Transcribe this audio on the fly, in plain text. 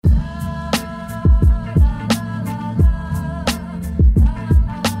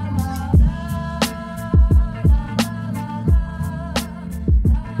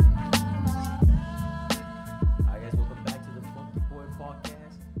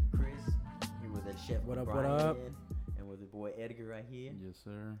Chef What up, Brian, what up? and with the boy Edgar right here. Yes,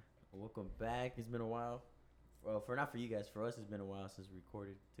 sir. Welcome back. It's been a while. Well, for not for you guys, for us, it's been a while since we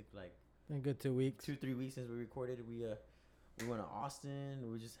recorded. Took like Been a good 2 weeks. 2-3 weeks since we recorded. We went to Austin. We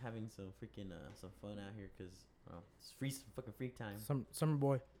were just having some freaking some fun out here because it's fucking free time. Summer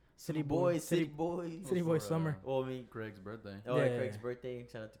boy. City boys. City boy summer. Well, I mean, Craig's birthday. Yeah. Craig's birthday.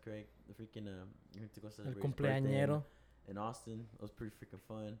 Shout out to Craig. The freaking we went to go El celebrate his birthday cumpleañero. in Austin. It was pretty freaking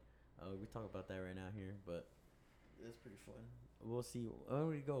fun. We talk about that right now here, but it was pretty fun. We'll see. When did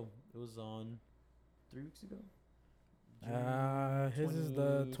we go? It was on 3 weeks ago. His is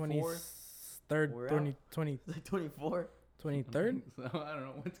the 23rd, We're 2020, Like 24. 23rd. So, I don't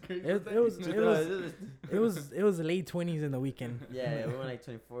know what's Craig's It birthday. was late 20s in the weekend. Yeah, we went like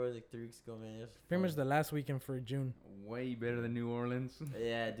 24, like 3 weeks ago, man. It was Pretty much fun. the last weekend for June. Way better than New Orleans.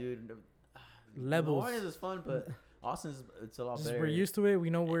 Yeah, dude. Levels. New Orleans is fun, but Austin's it's a lot Just better. we're used to it.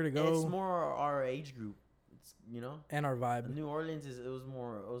 We know where to go. It's more our age group. It's and our vibe. New Orleans it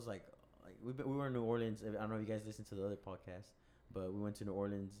was like we were in New Orleans. I don't know if you guys listened to the other podcast, but we went to New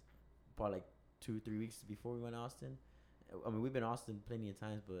Orleans probably like 2-3 weeks before we went to Austin. I mean, we've been to Austin plenty of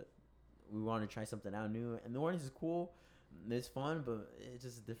times, but we wanted to try something out new. And New Orleans is cool. It's fun, but it's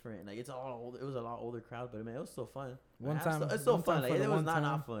just different. Like it's all old. It was a lot older crowd, but man, it was still fun. It's still fun. Like it was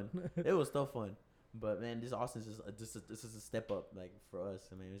not fun. It was still fun. But man, this Austin's this is a step up like for us.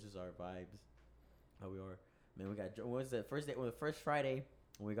 I mean, it's just our vibes, how we are. Man, we got what was the first day? Well, the first Friday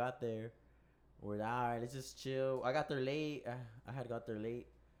when we got there, we're like, all right, let's just chill. I got there late. I had got there late.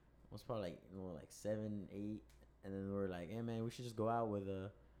 It was probably like 7, 8, and then we were like, hey man, we should just go out with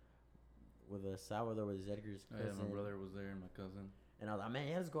a Salvador with his Edgar's cousin. Yeah, my brother was there and my cousin. And I was like, man,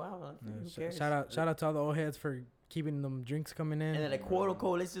 yeah, let's go out. Like, who cares? Shout out to all the old heads for keeping them drinks coming in. And then like quote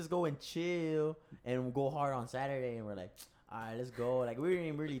unquote, let's just go and chill and we'll go hard on Saturday. And we're like, all right, let's go. Like we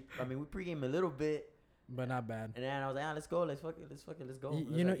didn't really. I mean, we pregame a little bit, but not bad. and then I was like, let's go. Let's go.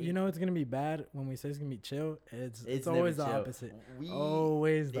 You know it's gonna be bad when we say it's gonna be chill. It's never always the chill. opposite.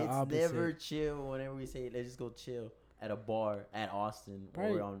 Always the it's opposite. It's never chill whenever we say let's just go chill at a bar at Austin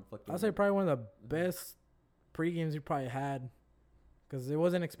Probably, or on fucking. I'll say probably one of the best pre-games we probably had, because it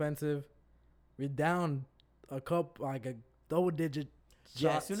wasn't expensive. We down a cup like a double-digit.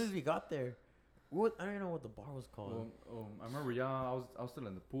 Yeah, as soon as we got there, I don't know what the bar was called. I remember y'all. I was still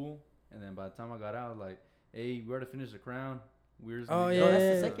in the pool, and then by the time I got out, I was like, "Hey, we already finished the crown. We're just gonna yeah, go." No, that's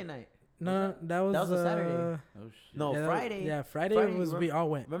yeah. the second night. No, that was a Saturday. Oh shit. No, yeah, Friday. Friday was we all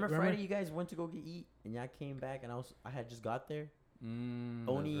went. Remember Friday? You guys went to go get eat, and y'all came back, and I had just got there.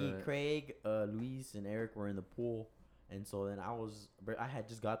 Oni, Right. Craig, Luis, and Eric were in the pool, and so then I had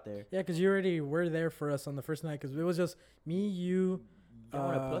just got there. Yeah, because you already were there for us on the first night, because it was just me, you, Y'all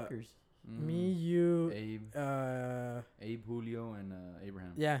were pluckers. me, you, Abe, Julio, and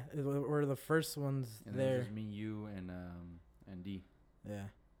Abraham. yeah, were the first ones And then it was there. just me, you, and D. Yeah,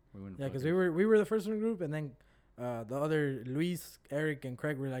 We went. yeah, because we were the first one group, and then the other Luis, Eric, and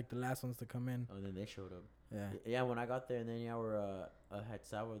Craig were like the last ones to come in. Oh, and then they showed up. Yeah, Yeah, when I got there, and then y'all were had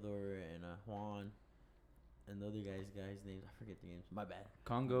Salvador and Juan, and the other guy's names I forget the names. My bad.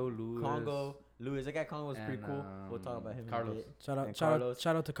 Congo, Louis. That guy Congo was pretty and, cool. We'll talk about him. Carlos. In a bit. shout And out Carlos.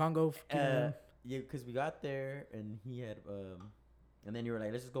 shout out to Congo. Yeah, because we got there and he had and then you were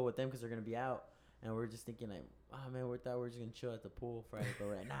like, let's just go with them because they're gonna be out, and we're just thinking like, oh man, we thought we were just gonna chill at the pool Friday, but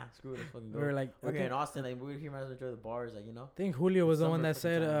we're like, nah, screw it, let's fucking go. we were like, We're I here in think, Austin, like we're here, might as well enjoy the bars, like I think Julio was the one Summer that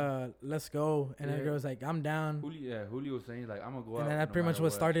fucking said, let's go, and Yeah. Edgar was like, I'm down. Julio was saying like, I'm gonna go out. And then that no pretty much matter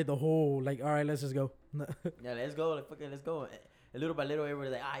what started the whole, like, all right, let's just go. yeah, let's go, like fucking let's go. And little by little,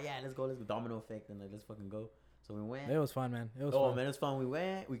 everybody's like, yeah, let's go, domino effect, and like let's fucking go. So we went. It was fun, man. It was Oh fun. man, it was fun. We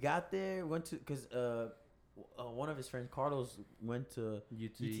went. We got there. We went to because one of his friends, Carlos, went to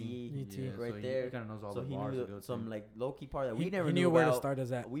UTE. UT. Yeah, right so there. He kind of knows all So the he bars to knew go some to. like low key part that He we never knew where to about. start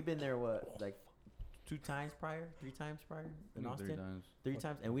us at. We've been there like 3 times prior in Austin. 3 times. 3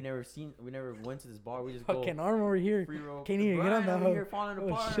 times, and we never went to this bar. We just Fucking go arm over here. free roll. Can't even get on Brian that over hoe. here falling Oh,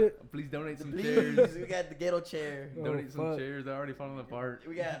 apart. shit. Please donate some Please, chairs. we got the ghetto chair. Oh, Donate some fuck. chairs. They're already falling apart.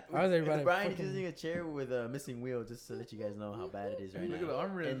 We got. Why was everybody Brian is fucking- using a chair with a missing wheel, just to let you guys know how bad it is right Look now. at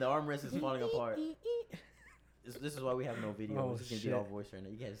the armrest. And the armrest is falling apart. This is why we have no video. Oh, This is gonna be shit. all voice right now.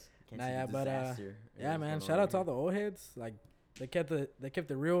 You guys can't Nah, see yeah, the but, disaster. Yeah, man. Shout out to all the old heads. Like, they kept it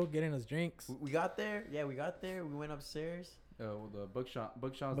real, getting us drinks. We got there. Yeah, we got there. We went upstairs. The Buckshot's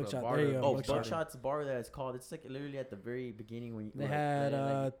Buckshot, the bar. there you go. Oh, Buckshot. Buckshot's bar that it's called. It's like literally at the very beginning when you. They like, had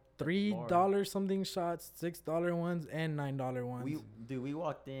like, $3 something shots, $6 ones, and $9 ones. we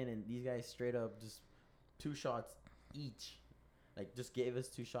walked in and these guys straight up just 2 shots each. Like just gave us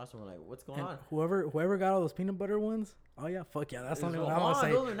 2 shots and we're like, what's going And on? whoever got all those peanut butter ones, Oh yeah, fuck yeah, that's the It's only one all- I'm gonna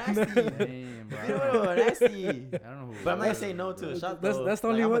say. Those are nasty. Damn, bro. Ew, nasty. I don't know who. But I'm not it gonna say is, no to bro. a shot. That's though. that's the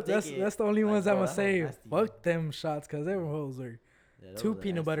Like, only I'ma one. take That's it. that's the only Like, ones bro, I'm gonna that say. was nasty. Fuck them shots, cause them hoes are Yeah, those too are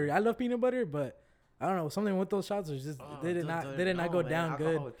peanut nasty. buttery. I love peanut butter, but I don't know, something with those shots was just Oh, they did dude, not dude, they did not no, go man. down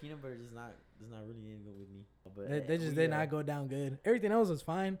Alcohol good. with peanut butter does not really end good with me. But They just did not go down good. Everything else was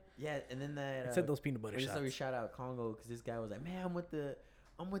fine Yeah, and then that except those peanut butter we just shots. we shout out Congo because this guy was like, man, I'm with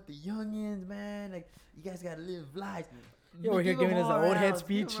the youngins, man. Like, you guys gotta live life. Yeah, we're here Give 'em giving us all an old head rounds,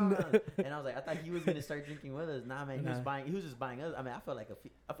 give speech. 'em rounds. And I was like, I thought he was gonna start drinking with us. Nah, man, he was Nah. buying. He was just buying us. I mean, I felt like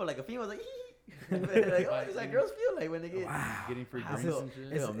a female was like, like, oh, it's like girls feel like when they get. Wow. Getting free I drinks feel- and shit.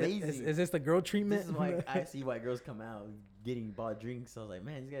 it's- amazing. Is this the girl treatment? This is why I see why girls come out getting bought drinks. I was like,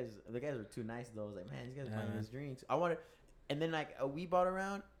 man, the guys were too nice though. I was like, man, these guys buying us drinks. I wanted, and then like we bought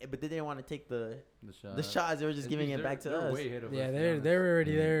around, but they didn't want to take the shots. They were just giving it back to us. Way ahead of Yeah, us, to be they're honest. they're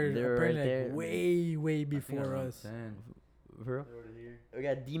already there. They were Apparently, right like, there. way I think before around us. 10. For real? They're already here. We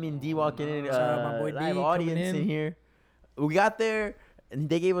got Demon D walking in. Shout out my boy D Live coming audience in in. here. We got there and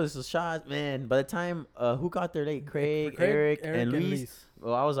they gave us a shot. Man, by the time who got there late? Craig, Eric, and Luis.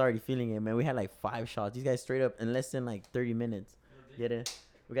 Well, I was already feeling it, man. We had like 5 shots. These guys straight up in less than like 30 minutes. Get it?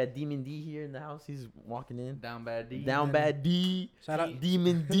 We got Demon D here in the house. He's walking in. Down bad D. Down bad D. Shout out.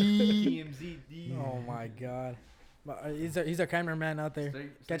 Demon D. TMZ D. Oh my god. But, he's our cameraman out there,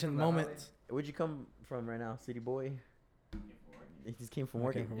 Straight catching from the alley. moments. Where'd you come from right now, city boy? He just came from I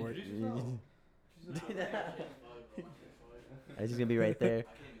work. came from work. He's just gonna be right there.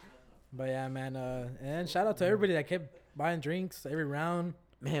 But yeah, man. And shout out to everybody that kept buying drinks every round,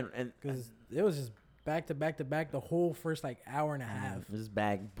 Man, and because it was just back to back to back the whole first like hour and a half. this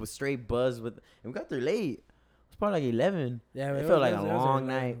bag was straight buzz with, and we got there late. It was probably like 11. Yeah, It was- felt like a was long early,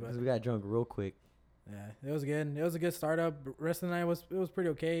 night but- because we got drunk real quick. Yeah, it was good. It was a good startup. Rest of the night was pretty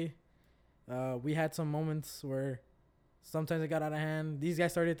okay. We had some moments where sometimes it got out of hand. These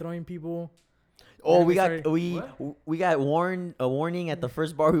guys started throwing people. Oh, then we we got started- we got a warning at the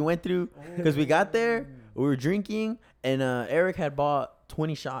first bar we went through because we got there, we were drinking, and Eric had bought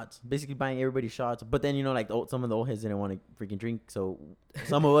 20 shots, basically buying everybody shots. But then like some of the old heads didn't want to freaking drink, so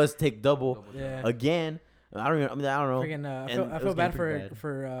some of us take double Yeah. again. I don't know. Freaking, I And feel, it I was feel bad getting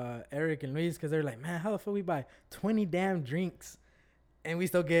for pretty Eric and Luis because they're like, man, how the fuck we buy 20 damn drinks and we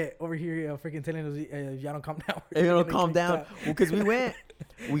still get over here freaking telling us if y'all don't calm down. If you we're don't gonna calm get down, kicked out."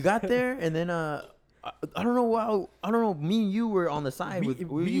 because we got there, and then I don't know why. I don't know. Me and you were on the side with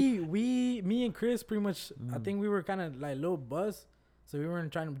me and Chris pretty much. I Mm. think we were kind of like little buzz, so we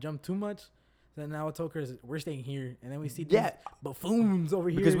weren't trying to jump too much. So then I told Chris we're staying here, and then we see these Yeah. buffoons over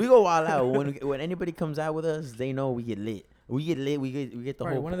here because we go all out. When anybody comes out with us, they know we get lit. We get lit. We get the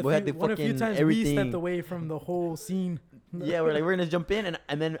Right, whole. one of the we had few, the one of the few fucking times we everything. stepped away from the whole scene. Yeah, we're like we're gonna jump in,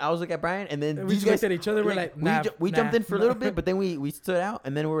 and then I was looking at Brian, and then And we these just guys looked at each other. We're like, nah, we jumped in for a little bit, but then we stood out,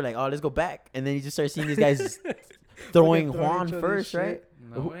 and then we were like, oh, let's go back, and then you just started seeing these guys throwing throwing Juan each other's first, shit. right?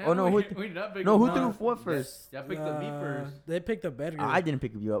 No, Who- man, oh, no, we who- did not pick No, up who Juan. threw what first? Y'all picked up me first. They picked up Edgar. I didn't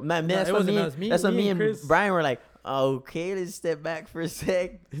pick you up. Man, No, that's it what wasn't me. us. Me- That's what me me and and Chris- Brian were like. Okay, let's step back for a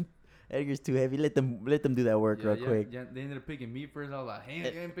sec. Edgar's too heavy. Let them do that work real quick. Yeah, they ended up picking me first. I was like, hey,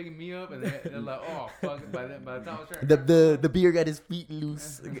 they ain't picking me up, and they're like, oh fuck. By the time I was trying, The beer got his feet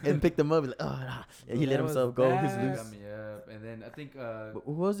loose and picked him up. Like, oh, nah. Yeah, he That let was himself go. He's bad. loose. got me up, and then I think But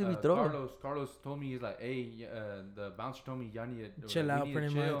who else did we throw? Carlos told me, he's like, hey, the bouncer told me y'all need to Chill we out need to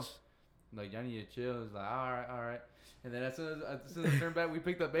pretty chill. much. Like y'all need to chill. It's like all right. And then as soon as I turned back, we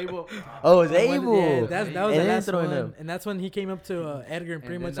picked up Abel. Oh, it's And when- Abel. Yeah, that was And the then last throwing one. up. And that's when he came up to Edgar and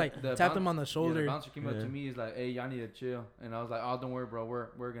pretty And much then like the tapped him on the Yeah, shoulder. the bouncer came up Yeah. to me. He's like, hey, y'all need to chill. And I was like, oh, don't worry, bro.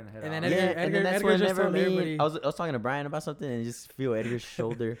 We're gonna head And out. then Yeah, Edgar- and then that's Edgar just whenever told me, everybody- I was talking to Brian about something and just feel Edgar's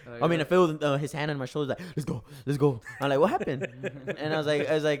shoulder. Like, I mean, I feel his hand on my shoulder. Like, let's go. I'm like, what happened? And I was like,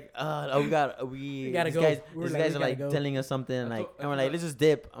 we gotta these go. guys, We were these like, guys we are gotta like go. telling us something, I like, told- and we're I like, told- let's just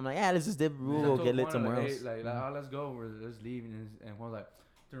dip. I'm like, yeah, let's just dip. We'll I go told get lit Juan, somewhere like, else. Hey, oh, let's go. Let's leave. And Juan's like,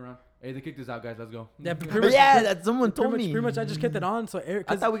 turn around. Hey, they kicked us out, guys. Let's go. Yeah, pretty But much- yeah, that someone told pretty me. much I just kept it on. So Eric,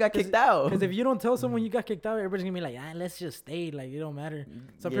 I thought we got kicked out. Because if you don't tell someone you got kicked out, everybody's gonna be like, let's just stay. Like it don't matter.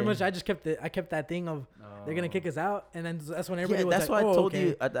 So pretty Yeah. much I just kept it. I kept that thing of they're gonna kick us out, and then that's when everybody Yeah, was that's like, why I oh, told okay.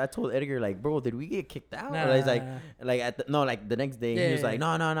 you. I told Edgar, like, bro, did we get kicked out? Nah, Or he's like, nah, nah. like the next day, he Yeah, was yeah. like,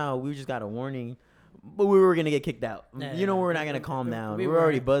 no, we just got a warning, but we were gonna get kicked out. Yeah, You know, yeah. we're not gonna calm down. We We were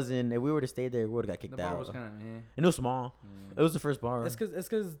already weren't. buzzing. If we were to stay there, we would have got The kicked bar out. was kind of And it was small. It was the first bar. It's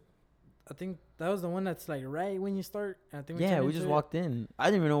because I think that was the one that's like right when you start. I think Yeah, turned we just into it. walked in. I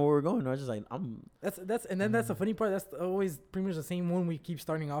didn't even know where we were going. I was just like, That's the funny part. That's always pretty much the same one we keep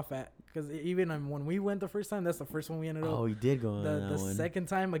starting off at. Because even when we went the first time, that's the first one we ended up. oh, we did go on the that one. second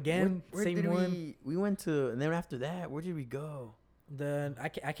time again, Where same did one. we went to, and then after that, where did we go? Then I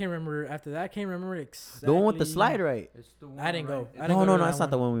can't remember after that. I can't remember exactly. The one with the slide, right? It's the one. I didn't go. right- I didn't No, go no, to no, that that's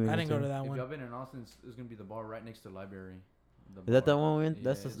not the one we I went didn't go to. to that If one. y'all been in Austin, it's gonna be the bar right next to the library. Is that the bar. one we went?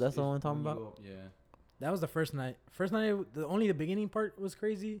 That's it's- that's the it's one I'm talking when you about. go- Yeah. That was the first night. First night, only the beginning part was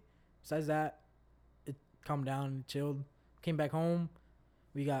crazy. Besides that, it calmed down, chilled. Came back home.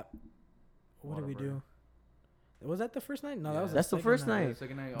 We got. What did we do? Was that the first night? No, that Yeah. was. That's the second first Yeah, night.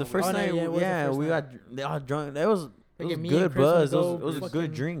 second night. The all first Oh, no, night, yeah, it was the yeah, first we night. got they all drunk. That was it was Freaking me and good Chris wanna buzz. It go was a fucking-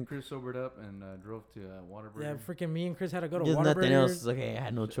 good drink. Chris sobered up and drove to Waterbury. Yeah, freaking me and Chris had to go to Just nothing Whataburger. else. It's okay, I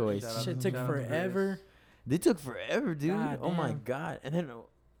had no Shout choice. out- Shit shout took out to Chris. forever. They took forever, dude. God Oh my damn. god! And then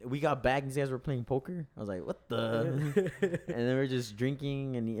we got back and these guys were playing poker. I was like, what the? and then we're just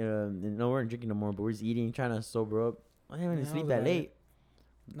drinking and no, we weren't drinking no more, but we're just eating, trying to sober up. I didn't Yeah, even that sleep was that about late.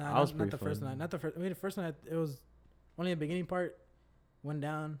 Nah, I was not pretty the first fun. night. Not the first. I mean, the first night it was only the beginning part. Went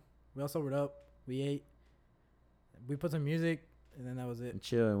down. We all sobered up. We ate. We put some music, and then that was it. And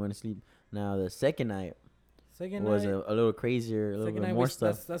chill and went to sleep. Now the second night Second was night. a little crazier, a little Second bit night. more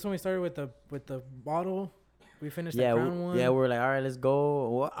stuff. That's when we started with the bottle. We finished Yeah, the crown one. yeah, we're like, all right, let's go.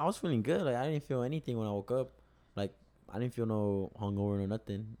 Well, I was feeling good. Like I didn't feel anything when I woke up. Like I didn't feel no hungover or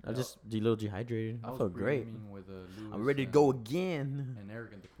nothing. I Yeah. just a little dehydrated. I was felt great. pre-gaming With, Lewis I'm ready to and- go again. And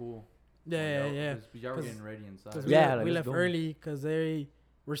Eric at the pool. Yeah, yeah. Y'all were 'Cause- getting ready inside. Because Yeah, like, we let's left go. early because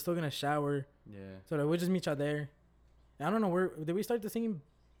we're still gonna shower. Yeah. So like, we'll just meet y'all there. I don't know where did we start the same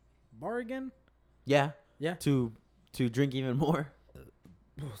bar again? Yeah. Yeah. To drink even more.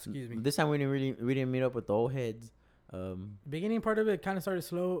 Excuse me. This time we didn't meet up with the old heads. Beginning part of it kind of started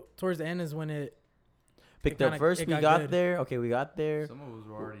slow. Towards the end is when it Picked It up kinda- first. it We got got good. there. Okay, we got there. Some of us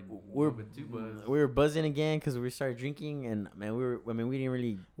were already We're a bit too buzzed. we were buzzing again because we started drinking and man, we didn't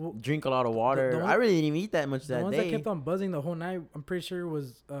really Well, drink a lot of water. the I really didn't even eat that much the that ones day. that kept on buzzing the whole night. I'm pretty sure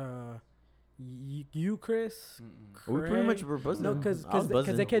was you Chris. Mm-mm. We pretty much Craig. were buzzing. No, because I was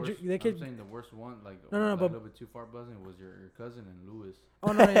buzzing. they The kept worst- they I'm kept. saying the worst one, like No, no, like but- a little bit too far buzzing was your cousin and Lewis.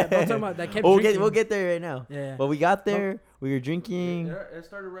 Oh no, yeah, but I'm talking about that kept Oh, drinking. we'll get there right now. Yeah. But we got there. We were drinking. It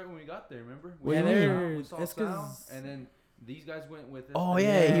started right when we got there. Remember? What do you saw mean? Sal, we saw That's Sal, 'cause- and then these guys went with us. Oh and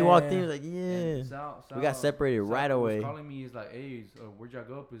yeah, he Yeah. walked in. He was like, and yeah. Sal, We got separated Sal right was away. calling me. He's like, "Hey, where'd y'all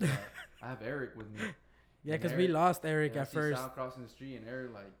go up?" He's like, "I have Eric with me." Yeah, And because we Eric- lost Eric and I at see first. Sal crossing the street, and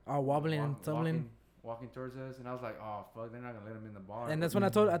Eric like All wobbling and tumbling. walking towards us, and I was like, "Oh fuck, they're not gonna let him in the bar." And that's when I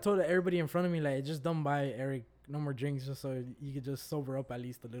told everybody in front of me, like, just don't buy Eric no more drinks, just so you could just sober up at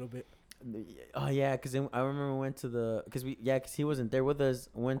least a little bit. Oh yeah, because I remember we went to the because he wasn't there with us.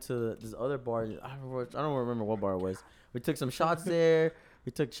 Went to this other bar. I don't remember what bar it was. We took some shots there.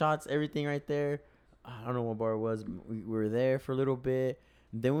 We took shots, everything right there. I don't know what bar it was. We were there for a little bit.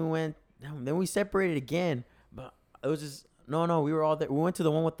 Then we went. Then we separated again. But it was just no. We were all there. We went to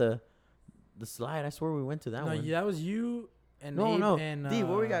the one with the slide. I swear we went to that No, one. yeah, that was you and No, Abe no. and D,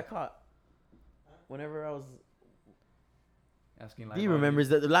 where we got caught? Whenever I was. asking D remembers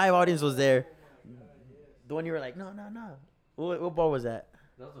that the live audience was there. The one you were like, no. What bar was that?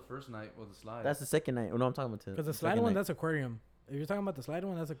 That was the first night with the slide. That's the second night. Oh, no, I'm talking about because the slide one that's aquarium. If you're talking about the slide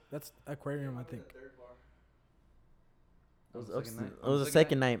one, that's aquarium, I think. That was It the was, second night. it was the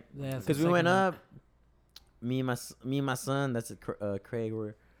second night. Yeah, it's the Because we went second night. up, me and my son, that's Craig,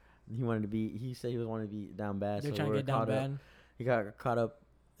 were he said he was wanting to be down bad. They're so trying to we're get down caught up. bad. He got caught up,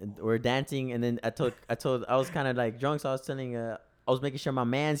 and we're dancing, and then I was kind of like drunk, so I was telling, I was making sure my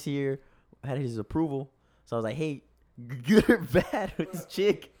man's here, had his approval, so I was like, hey, good or bad with this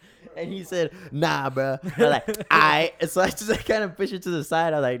chick? And he said, nah, bro. I was like, I. So I just like, kind of pushed her to the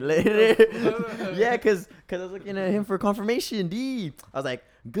side. I was like, later. Yeah, cause I was looking at him for confirmation. D. I was like,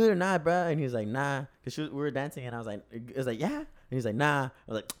 good or not, bro? And he was like, nah. Cause we were dancing, and I was like, yeah. And he's like, nah.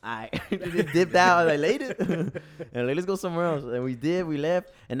 I was like, I. Just dipped out. I was like, later. And like, let's go somewhere else. And we did. We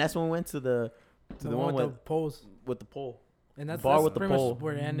left, and that's when we went to the one with the poles. with the pole. And that's, bar that's with the pretty pole. much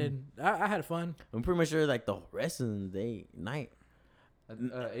where it ended. I had fun. I'm pretty much sure like the rest of the day, night.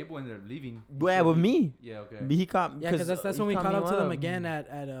 Abel ended up leaving. Yeah, with me. Yeah, okay. He caught. Yeah, because that's he when we caught caught me up to them again at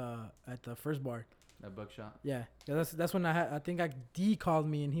the first bar. That buckshot. Yeah, 'cause that's when I think D called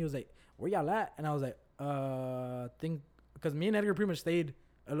me and he was like, "Where y'all at?" And I was like, think because me and Edgar pretty much stayed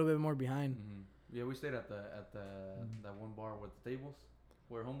a little bit more behind. Mm-hmm. Yeah, we stayed at that one bar with the tables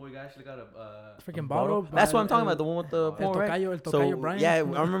where homeboy guy actually got a Freaking bottle. That's by what I'm talking El- about. The one with the El pole, right? El So Brian. yeah, I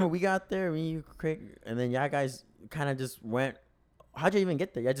remember we got there, me, Craig, and then y'all guys kind of just went how'd you even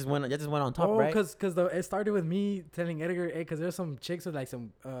get there? I just went on top, right? because it started with me telling Edgar, hey, because there's some chicks with like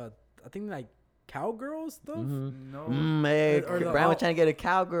some I think like cowgirl stuff. Mm-hmm. No. Hey, Or the- Brian was trying to get a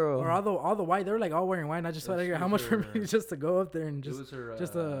cowgirl. Or all the white, they were like all wearing white. And I just told That's Edgar how much for me her- just to go up there and It just was her,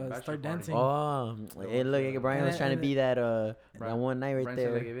 just bachelor start party. dancing. Oh, hey, look, Brian And was then- trying to and be that Brian- that one night right Brian there.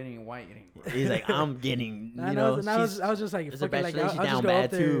 said, like, if it ain't white, it ain't white. He's like, I'm getting, And you know, I was she's- just like, it's her fuck it, like bachelor, I'll she just down go bad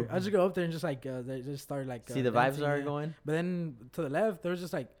up there. too. I'll just go up there and just like they just start like see the vibes dancing, are yeah. going. But then to the left, there was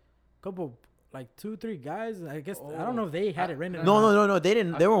just like a couple, like 2-3 guys. I guess I Oh. don't know if they had it rented. or No, not. no, they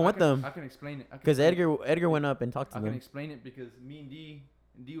didn't. They weren't with them I can explain it. because Edgar went up and talked to I can them. explain it because me and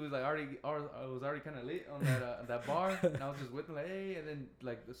D was like already kind of lit on that bar, and I was just with him like, hey, and then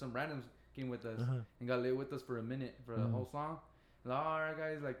like some randoms came with us Uh-huh. and got lit with us for a minute for the whole song. Like, all right,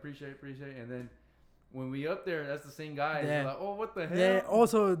 guys, like appreciate it, and then when we up there, that's the same guys. Yeah. They're like, oh, what the hell? Yeah.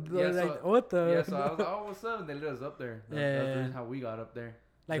 Also, Yeah, like so- what the? Yeah, so I was like, oh, what's up? And they let us up there. That's the Yeah. reason how we got up there.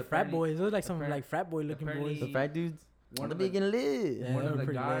 like frat apparently- boys. It was like some apparently- like frat boy looking apparently- boys. The frat dudes, One the of the, big and lit. Yeah, one they of were the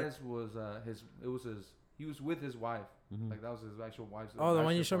pretty lit. guys was he was with his wife. Mhm. Like that was his actual wife's. Oh, the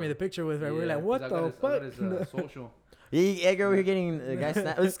one you showed me the picture with, right? We were like, what the fuck? His, social. Yeah, Edgar over here getting guys.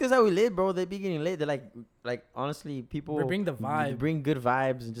 It's because how we live, bro. They be getting lit. They're like honestly, people We bring the vibe. bring good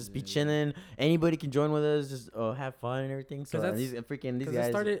vibes, and just be Yeah. chilling. Anybody can join with us, just have fun and everything. So 'Cause that's- these Because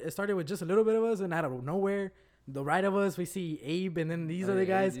guys. it started with just a little bit of us, and out of nowhere, the right of us, we see Abe, and then these Oh, other yeah,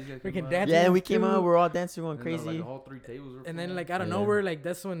 guys these guys freaking came up. dancing. Yeah, we came too. out. We're all dancing, going And then, crazy. like, the whole 3 tables were And then full. like out of Yeah. nowhere, like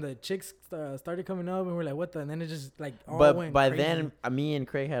that's when the chicks started coming up, and we're like, what the? And then it just like all But went by crazy. then, me and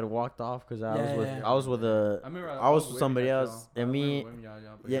Craig had walked off because I was Yeah, with yeah. I was with a I remember I was with waving somebody at else, y'all. and I me- remember waving at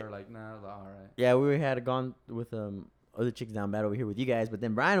y'all, but yeah. you were like, nah. I was like, all right. yeah, we had gone with other chicks down bad over here with you guys, but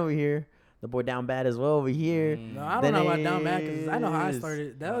then Brian over here, the boy down bad as well over here. No, I don't Then know about down bad because I know how I is-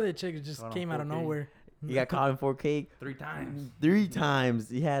 started. That other chick just Got on came out of 4K. nowhere. He got caught in 4K 3 times. 3 times.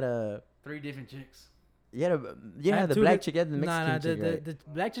 He had 3 different chicks. you had I had the two black di- chick, you had the Nah, Mexican chick, right? the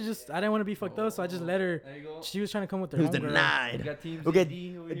black chick just I didn't want to be fucked up, so I just let her. There you go. She was trying to come with her Who's homegirl. You denied? got team Okay,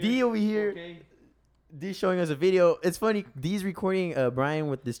 D over here. D over here. Okay. D showing us a video. It's funny. D's recording Brian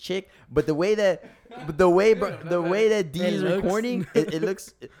with this chick, but the way that the way that D It is looks- recording, it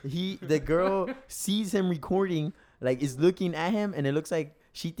looks the girl sees him recording, like is looking at him, and it looks like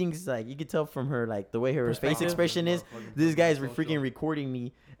she thinks like you could tell from her like the way her face Perspective. expression is. This guy's freaking recording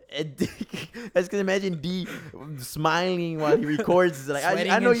me. And I just can imagine D smiling while he records. Like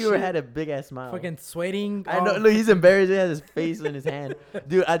Sweating I know and you shit. had a big ass smile. Fucking sweating. I know. all- Look, he's embarrassed. He has his face in his hand,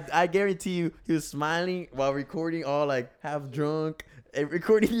 dude. I guarantee you, he was smiling while recording, all like half drunk, and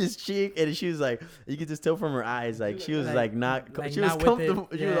recording his chick, and she was like, you could just tell from her eyes, like she was like not, like she was not with it. comfortable,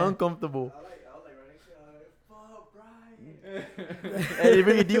 she was Yeah. uncomfortable. I was like running. Fuck, Brian. And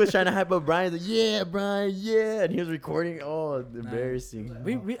even D was trying to hype up Brian, like, yeah, Brian, yeah, and he was recording. Oh, embarrassing.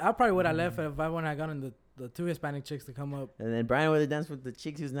 I probably would have left if I wouldn't have gotten the 2 Hispanic chicks to come up. And then Brian would have danced with the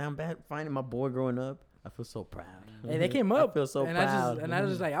chicks. He was down bad, finding my boy growing up. I feel so proud. Hey, they came up. I feel so and proud. I was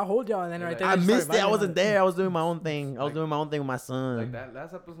just like, I'll hold y'all. And then right there, I they just missed started it. I vibing wasn't on there. I was doing my own thing. I was Like- doing my own thing with my son. Like that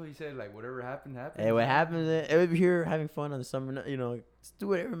last episode, he said like whatever happened happened. Hey, what happens? Over here having fun on the summer, you know, just do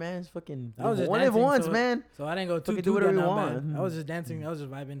whatever, man. It's fucking I was just live dancing, once, so- man. So I didn't go too Fucking too do whatever down you bad. want. I was just dancing. I was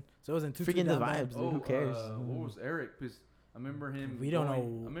just vibing. So it wasn't too Freaking down the bad. vibes. Dude, who cares? What was Eric? Because I remember him. We don't going-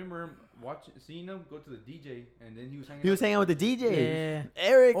 know. I remember him seeing him go to the DJ, and then he was hanging. He was out hanging out with the DJ. Yeah.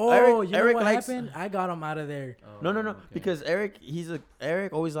 Eric. Oh, Eric. you know Eric what likes. happened? I got him out of there. Oh, No. okay. Because Eric,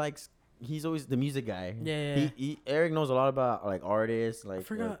 Eric always likes. He's always the music guy. Yeah. Eric knows a lot about like artists, like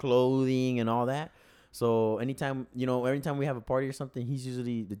forgot. clothing and all that. So anytime we have a party or something, he's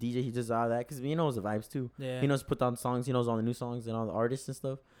usually the DJ. He does all that because he knows the vibes too. Yeah. He knows to put down songs. He knows all the new songs and all the artists and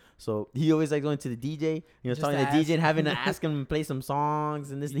stuff. So he always like going to the DJ. Just Talking to to the DJ and ask. having to ask him to play some songs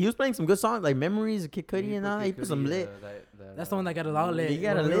and this. He was playing some good songs like Memories of Kid Cudi and all. He put some lit. That's the one that got a lot lit. He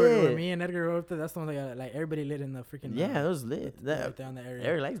got When a we were- lit. when me and Edgar were up there. That's the one that got like everybody lit in the freaking. Yeah, it was lit. right That there on the area.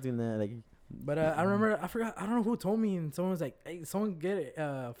 Eric likes doing that. Like But I remember, I forgot, I don't know who told me, and someone was like, "Hey, someone get it,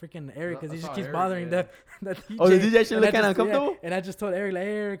 freaking Eric, because I he just saw keeps Eric, bothering yeah. the DJ." Oh, the DJ actually And I look kinda just- uncomfortable? And I just told Eric, like,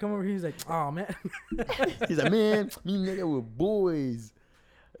 "Hey, Eric, come over here." He's like, "Oh man." he's like, man, me nigga with boys.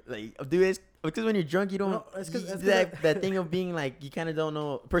 Like, dude, it's because when you're drunk, you don't. No, it's 'cause- you- it's 'cause that thing of being like, you kind of don't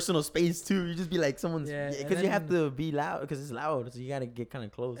know personal space too. You just be like someone's. Yeah, Yeah, and because you have then- to be loud because it's loud, so you gotta get kind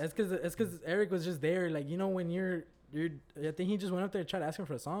of close. It's because Eric was just there, like when you're. I think he just went up there and tried to ask him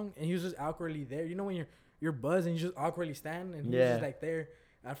for a song, and he was just awkwardly there. You know when you're buzzed and you just awkwardly stand, and he was Yeah. just like there.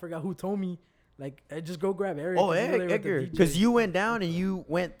 I forgot who told me, like, just go grab Eric. Oh, 'cause you know they Eric, were at the Edgar, DJ. because you went down and you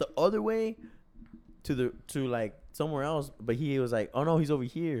went the other way, to like somewhere else, but he was like, oh no, he's over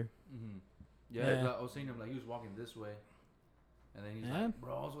here. Mm-hmm. Yeah, Yeah. like, I was seeing him like he was walking this way. And then he's Yeah. like,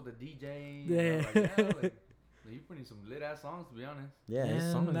 bro, I was with the DJ. Yeah. And I'm like, yeah, like you putting some lit ass songs, to be honest. Yeah, it's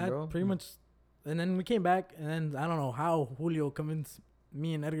And songs, that bro. pretty much. And then we came back, and then I don't know how Julio convinced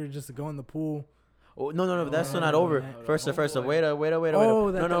me and Edgar just to go in the pool. Oh, no, but that's still Oh, not over. yeah. First, Oh, wait, boy. wait. Oh,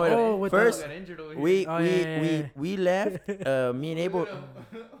 No, that- no, wait. oh, with First, I got injured over here. we Oh, yeah. left. Me and Abel.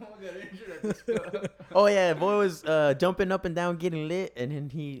 I got injured at this club. Oh yeah, boy was jumping up and down, getting lit, and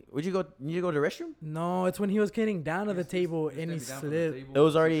then would you go? Need to go to the restroom? No, it's when he was getting down to the table Just and he stepped me down from the slipped. table. It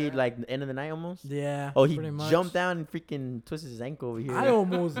was already Yeah. like the end of the night almost. Yeah. Oh, he pretty much. jumped down and freaking twisted his ankle over here. I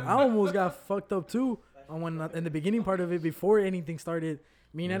almost got fucked up too. When in the beginning part of it, before anything started,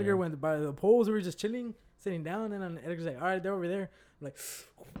 me and Yeah. Edgar went by the poles. We were just chilling, sitting down, and then Edgar's like, "All right, they're over there." I'm like,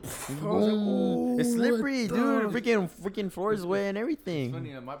 I was like, Ooh, it's "Oh, slippery, what dude. the-" Freaking floor is wet and It's everything.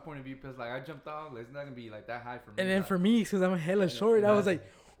 funny, my point of view, because like I jumped off, like, it's not gonna be like that high for me. And then like, for me, because I'm hella short, I yeah. was like,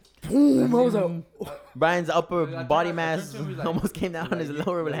 boom. I was like, Brian's upper I body turned mass to him, he's like- almost came down on his like,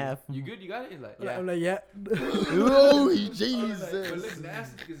 lower like, half. You good? You got it? He's like, yeah. I'm like, yeah. Oh, I was like, Jesus. but it looked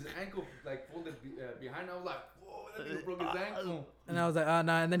nasty because his ankle like folded behind. I was like, whoa, that nigga broke his ankle. And I was like,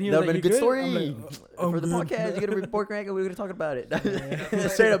 nah. And then he That was would like, been a "You good story. I'm like, For the good." podcast, you're gonna report crack and we're gonna talk about it. Yeah.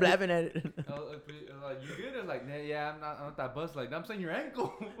 Straight up laughing at it. I was like, you good? I was like, nah, yeah, I'm not that bust. Like, I'm saying your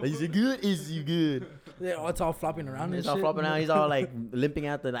ankle. Is it good? Is you good? Yeah, oh, it's all flopping around He's and all shit. flopping out. He's all like limping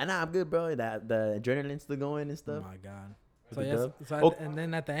out. Nah, I'm good, bro. The adrenaline's still going and Oh stuff. my god. With So the yes, dub. so Oh. and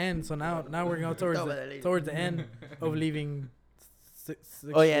then at the end, so now we're going Talk about that later. towards the end of leaving. Six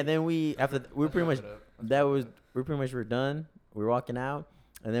Oh yeah, and then we after we Let's pretty wrap much it up. that was we pretty much were done. We were walking out,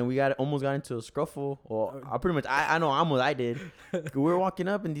 and then we almost got into a scruffle. Well, I pretty much I know almost I did. We were walking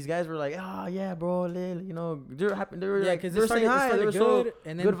up, and these guys were like, "Oh yeah, bro, you know, they're happy. They were yeah, like, because they were saying hi. They were so good,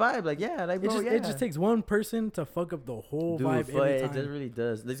 and then good vibe. Like yeah, like bro, yeah. it just takes one person to fuck up the whole Dude, vibe every it time. just really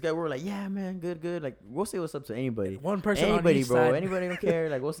does. This guy, we were like, yeah, man, good. Like, we'll say what's up to anybody. One person on Anybody, each bro. side. Anybody don't care.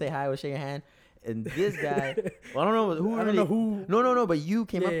 Like, we'll say hi, we'll shake your hand. And this guy, well, I don't know who. I don't really, know who. No, but you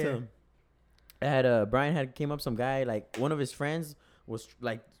came up Yeah. to him. Brian had came up some guy, like one of his friends was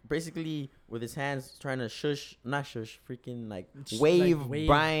like basically with his hands trying to freaking like wave wave.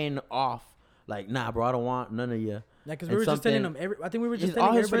 Brian off. Like, nah, bro, I don't want none of you. Yeah, because and we were just telling something- him I think we were just all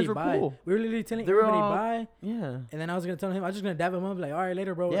telling his everybody friends were bye. cool. We were literally telling They were everybody all- bye, Yeah. and then I was gonna tell him I was just gonna dab him up like, all right,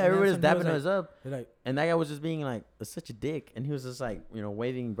 later, bro. Yeah, And then everybody's some dude dabbing was us up. like, And that guy was just being like such a dick, and he was just like,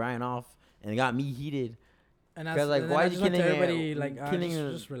 waving Brian off, and it got me heated. and I 'Cause, like, and then why I you just went to killing it- everybody like, killing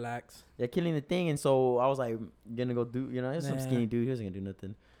it- just relax. Yeah, killing the thing, and so I was like, gonna go do, there's some Yeah. skinny dude, he wasn't gonna do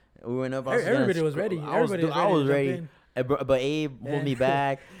nothing. We went up. I was Everybody gonna was scroll- ready. I was, Everybody was I was ready. ready. But Abe pulled me Yeah.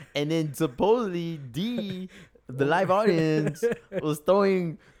 back, and then supposedly the live audience was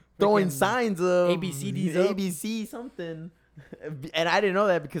throwing Freaking signs of ABCDs up. ABC something, and I didn't know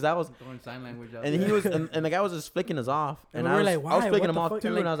that because I was. Throwing sign language out And there. he was, and the guy was just flicking us off, and we I were was, like, I was why? flicking What him the off fuck? too,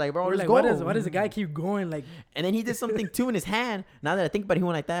 Like, and I was like, bro, We're let's like, go. why does the guy keep going? Like, And then he did something too in his hand. Now that I think about it, he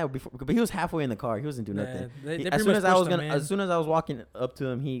went like that before, but he was halfway in the car. He wasn't doing nothing. they As pretty soon much as I was pushed him, gonna, man. as soon as I was walking up to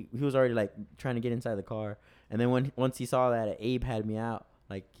him, he was already like trying to get inside the car. And then once he saw that Abe had me out,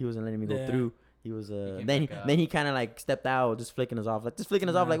 like he wasn't letting me go Yeah. through. He was came then back out. he kind of like stepped out, just flicking us off, like just flicking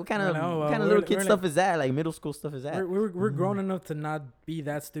us off. Yeah. Like what kind of We're like, oh, what kind we're- of little kid we're stuff like- is that? Like middle school stuff is that? we're grown enough to not be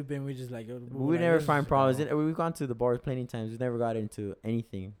that stupid. And we just like We never find problems. We've gone to the bars plenty of times. We've never got into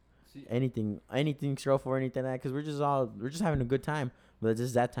anything See, anything stressful or anything like that, because we're just having a good time. But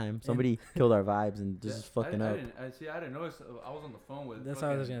just that time, somebody killed our vibes and just fucking up. I didn't notice. I was on the phone with. That's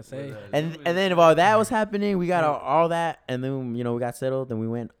what I was gonna say. And then while that was happening, we got all that, and then we got settled,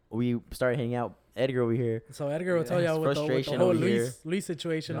 and we started hanging out. Edgar over here. So Edgar will Yeah. tell y'all with the Frustration whole over here. Luis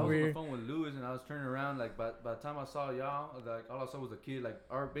situation I was over on the here. phone with Lewis, and I was turning around. Like by the time I saw y'all, like all I saw was a kid, like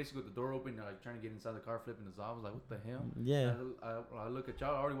basically with the door open, like trying to get inside the car, flipping us off. I was like, what the hell? Yeah. I look at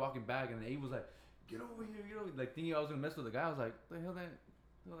y'all already walking back, and Abe was like, get over here, get over. Like thinking I was gonna mess with the guy. I was like, what the hell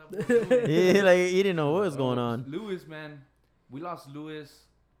that? Yeah, like he didn't know what was going on. Lewis, man, we lost Lewis.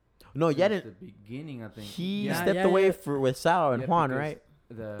 No, yeah, since the beginning, I think. he Yeah, stepped yeah, away yeah. with Sal and Yeah, Juan, because right?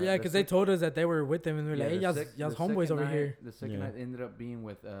 Yeah, because they told us that they were with them, and we were like, hey, the y'all's the homeboys second over night- here. The second Yeah. night ended up being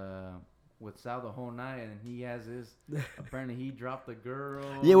with Sal the whole night, and he has his. Apparently, he dropped the girl.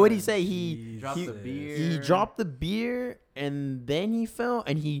 Yeah, what'd he and say? He dropped he- the beer. He dropped the beer, and then he fell,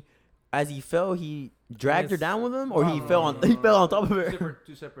 and as he fell, he dragged her Yes. down with him, or he No, fell no, on no, he no, fell no, on top of her.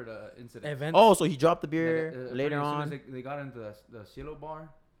 Two separate incidents. Events. Oh, so he dropped the Like, beer later apparently as soon on. as they got into the Cielo bar.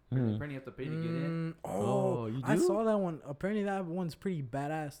 Mhm. Apparently, you have to pay to get in. Oh, you I do? saw that one. Apparently, that one's pretty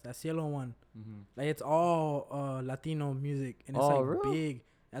badass. That Cielo one. Mm-hmm. Like, it's all Latino music, and it's Oh, like really? big.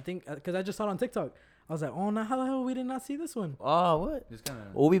 I think because I just saw it on TikTok. I was like, oh, now how the hell we did not see this one? Oh, what? Just kind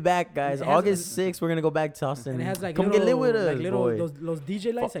of. We'll be back, guys. It has August 6th, we're gonna go back to Austin. And it has like Come little, get lit with us, like little boy. those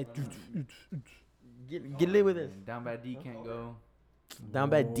DJ lights. Like, Get lit with us. Down bad D can't go. Down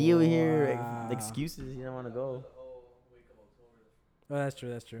bad deal here. Wow. Excuses. You don't want to go. oh, that's true.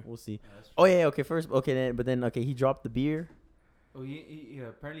 That's true. We'll see. Yeah, that's Oh yeah. Okay. First. Okay. Then. Okay. He dropped the beer. Oh, he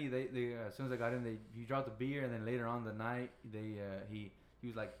apparently they as soon as I got in, he dropped the beer, and then later on the night he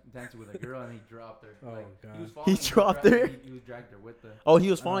was like dancing with a girl, and he dropped her. Oh, like, God. He was He falling, dropped dragged her? He was dragged her with the. Oh,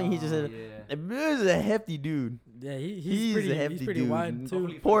 he was falling. He just Oh, said, Yeah. "This is a hefty dude. Yeah, He's he's pretty. a hefty He's pretty dude. wide too.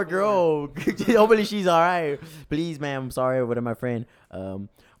 Hopefully- Poor girl. Hopefully she's all right. Please, ma'am. I'm sorry. What my friend?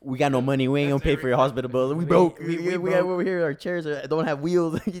 We got no money. We ain't gonna That's pay for your hospital bills. We broke. we We got broke. over here. Our chairs don't have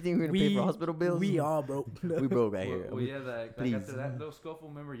wheels. You think we're gonna pay for hospital bills? We all broke. We broke right here. Well, yeah, like Please. after that little scuffle,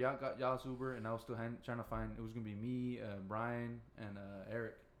 remember y'all got y'all's Uber, and I was still trying to find. It was gonna be me, Brian, and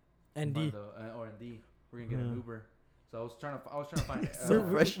Eric. And Find D. or and D. We're gonna get an Yeah. Uber. So I was trying to find. So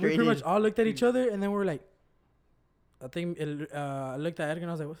we frustrated. pretty much all looked at each other, and then we were like, I think I looked at Edgar, and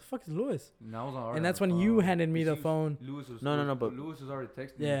I was like, what the fuck is Lewis? And I was already And that's on when the you phone. handed me the Lewis- phone. Lewis was No, but- Lewis was already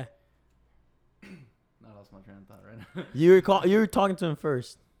texting Yeah. me. I lost my train of thought right now. You were talking to him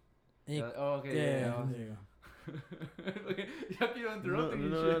first. And you- Oh, okay. yeah, Yeah. there you go. Y'all keep interrupting me.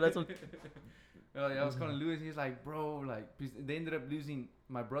 No, shit. that's what. Oh yeah, I was calling Lewis. He's like, bro, like 'cause they ended up losing.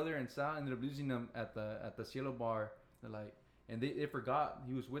 My brother and Sal ended up losing them at the Cielo bar. They're like, and they forgot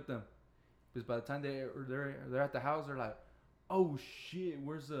he was with them. Because by the time they're at the house, they're like, oh shit,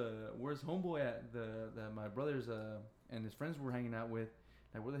 where's homeboy at? The my brother's and his friends were hanging out with.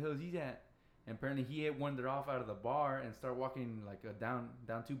 Like, where the hell is he at? And apparently he had wandered off out of the bar and started walking like down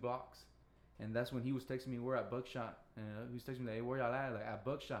 2 blocks. And that's when he was texting me, we're at Buckshot. And he was texting me, hey, where y'all at? Like, at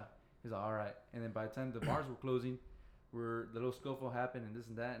Buckshot. He's like, all right. And then by the time the bars were closing, the little scuffle happened and this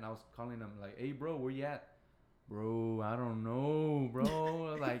and that. And I was calling him like, hey, bro, where you at? Bro, I don't know, bro.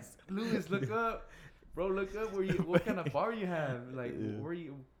 I was like, Lewis, look up. Bro, look up what kind of bar you have. Like,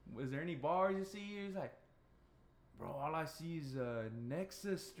 is there any bars you see? He's like, bro, all I see is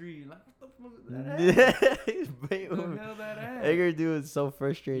Nexus Street. Like, what the fuck is that at? What the hell that at? Edgar dude is so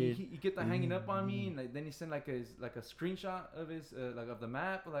frustrated. He kept on hanging up on me, and like, then he sent like a screenshot of his like of the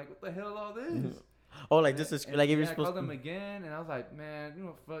map. Like, what the hell all this? Oh, like this is And- like if you're I supposed called him to. again, and I was like, man, you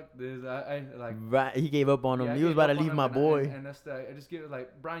know, fuck this. I like. Right, he gave up on him. yeah, I He was gave about to up on leave him, my and boy. and that's I just give it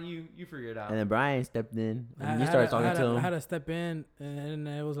like, Brian, you figure it out. And then Brian stepped in I and you had started to- talking to I him. had to step in, and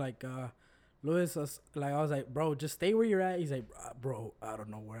it was like, Lewis, I was like, bro, just stay where you're at. He's like, bro, I don't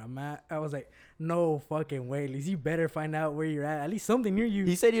know where I'm at. I was like, no fucking way. At least you better find out where you're at. At least something near you.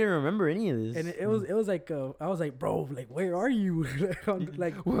 He said he didn't remember any of this. And it was like, I was like, bro, like, where are you?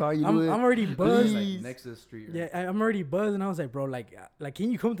 like, Where are you? I'm already buzzed. Like Please. Nexus Street. Right? Yeah, I'm already buzzed, and I was like, bro, like,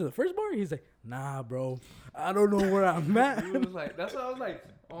 can you come to the first bar? He's like, nah, bro, I don't know where I'm at. He was like, that's what I was like.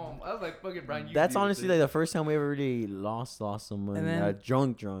 I was like, fucking Brian. You That's deal with honestly this. like the first time we ever really lost someone. And then-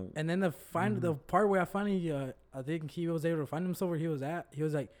 Drunk. And then the part where I finally, I think he was able to find himself where he was at. He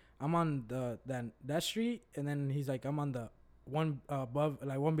was like, I'm on that street, and then he's like, I'm on the one above,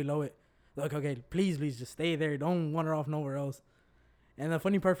 like one below it. Like, okay, please just stay there. Don't wander off nowhere else. And the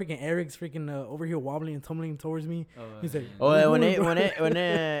funny part, freaking Eric's freaking over here wobbling and tumbling towards me. He's like, Oh, "What when you doing, bro?"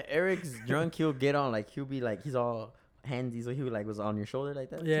 Eric's drunk, he'll get on like he'll be like he's all handsy, so he like was on your shoulder like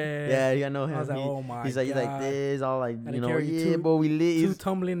that. Yeah. I know him. I was like, He- oh my he's like God. this, all like Had you to know, carry yeah, two- boy, we lit. Two He's-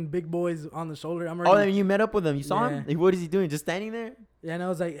 tumbling big boys on the shoulder. I'm Oh, already. then you met up with him. You saw him. Yeah. Like, what is he doing? Just standing there? Yeah, and I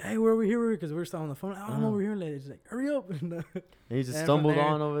was like, hey, we're over here because we're still on the phone. Oh, I'm Uh-huh. over here. Like, he's like, hurry up. And, And he just And stumbled from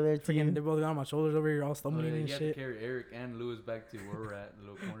there, on over there to freaking, you. they both got on my shoulders over here, all Oh, stumbling yeah, and you had to shit. carry Eric and Lewis back to where we're at, the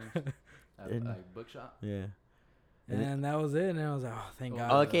little corners at And- like Bookshop. Yeah. And that was it. And I was like, oh, thank Oh,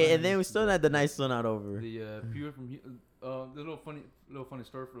 God. Okay, and then we still had the night still not over. The pure from the little funny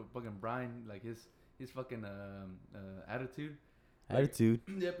story for fucking Brian, like his fucking attitude. Like, Attitude.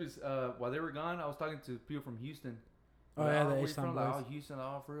 Yep. Is while they were gone, I was talking to people from Houston. Oh, Like, yeah, the where you H-Town from? Like, boys. oh, Houston,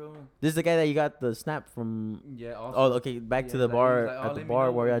 oh, for real. This is the guy that you got the snap from. Yeah. Also, Oh, okay. Back to yeah, the like, bar he was like, oh, at the let me bar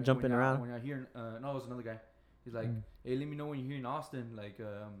know where y'all when jumping y'all- around. When y'all here, no, it was another guy. He's like, Mm. hey, let me know when you're here in Austin, like,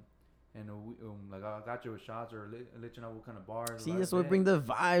 and like I got you with shots or let you know what kind of bars. See, like, that's what "Bet." bring the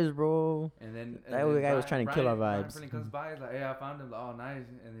vibes, bro. And then That guy was trying to kill our Brian vibes. finally comes by. He's like, "Hey, I found him. Like, oh, nice."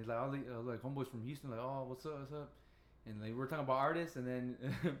 And he's like, "All the like homeboys from Houston. Like, oh, what's up? What's up?" And like we're talking about artists, and then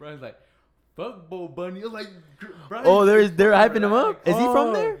Brian's like, "Fuck Bo Bunny." I was like, Brian, Oh, they're fucking hyping him up. relax. Is he from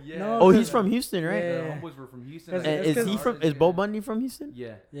Oh, there? Yeah. No, Oh, he's because- from Houston, right? The Yeah. homeboys were from Houston. Cause- like, And it's is he cause- from? Is Bo Bunny from Houston?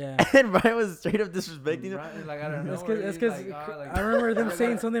 Yeah. Yeah. And Brian was straight up disrespecting him. Brian, like I don't know. It's because like, I remember them like,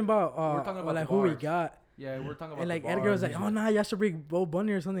 saying something about we're talking about like the who we bars. got. Yeah, we're talking about. And the like Edgar was bars like, and "Oh shit. nah, y'all should bring Bo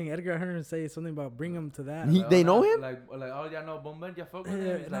Bunny or something." Edgar, I heard him say something about bring him to that. He- Like, they oh, know nah, him? Like, oh, y'all know Bon Bunny? Y'all fuck with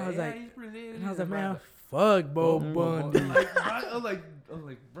Yeah, him? He's and I like, was yeah, like- he's pretty lit. And I was like, Brian's man, fuck Bo Mm. Bunny. like, Brian, I was like,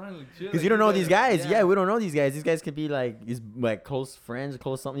 Brian, like, chill. Because like, you don't know gotta- these guys. Yeah, we don't know these guys. These guys could be like his like close friends,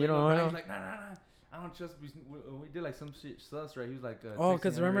 close something. You don't know. Brian's like, nah. I don't trust. We did like some shit sus, right? He was like, Oh, texting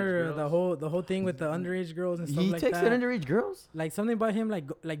because underage remember girls. the whole thing with the underage girls and stuff He like texted that. underage girls. Like something about him,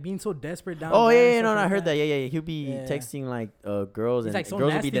 like being so desperate down. Oh bad and yeah, stuff no, I like heard that. Yeah. He'll be Yeah. texting like girls, He's and like so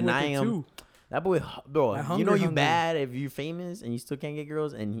girls will be nasty with it, denying him. too. That boy, bro, Like you know hunger, you hunger. bad if you're famous and you still can't get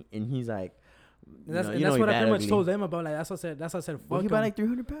girls, and he's like, And that's, you and know that's he what I bad pretty much ugly. told them about. Like that's what I said. That's what I said. Well, Fuck he him. about like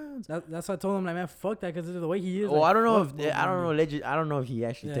 300 pounds. That's what I told him. Like man, fuck that, because the way he is. Oh, like, I don't know fuck if Bo I don't know. Bunny. I don't know if he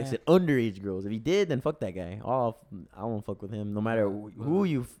actually Yeah. texted underage girls. If he did, then fuck that guy. I won't fuck with him, no matter who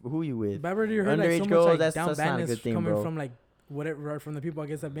you with. But I've already heard like Underage so girls, much like that's down not a badness good thing, coming bro. from like whatever from the people I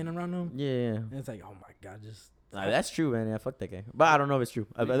guess that been around him. Yeah, And it's like, oh my god, just that's true, man. Yeah, fuck that guy. But I don't know if it's true.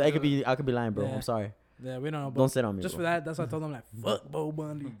 I could be lying, bro. Yeah. I'm sorry. yeah, we don't know. But Don't sit on me. just bro. for that, that's what I told them. Like fuck Bo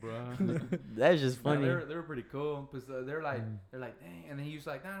Bundy. Bruh. That's just Nah, funny. they were pretty cool because they're like dang, and then he was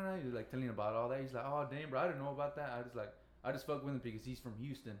like nah, he was like telling about all that. He's like, oh damn, bro, I didn't know about that. I just fuck with him because he's from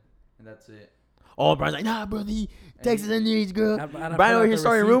Houston, and that's it. Oh, Brian's like, nah, bro. He And texted underage girl. I Brian pull over out here the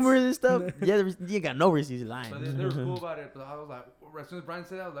starting receipts. rumors and stuff. Yeah, you got no receipts. He's lying. But they were cool about it. But I was like, as soon as Brian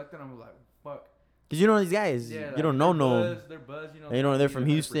said that, I was like, then I was like, fuck. Cause you know these guys. Yeah, You don't know They're buzz, you know. And you know they're from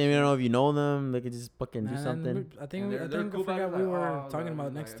need Houston. You don't know if you know them. They could just fucking do And something. I think And I they're think I cool about forgot it, we like, were oh, talking like,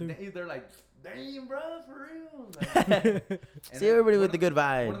 about next too. They're like, damn, bro, for real. Like, and See everybody one with the good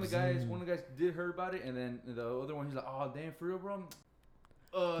vibes. One of the guys did hear about it, and then the other one, he's like, oh damn, for real, bro.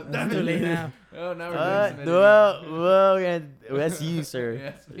 That's too late now. Oh, now we're doing some editing. well, yeah, that's you, sir. Yeah,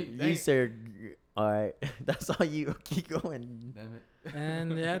 that's me. You, Dang. sir. All right, that's all you. Keep going. Damn it.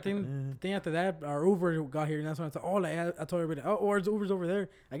 And yeah, I think after that, our Uber got here, and that's when I said, "Oh, like I told everybody, oh, Uber's over there."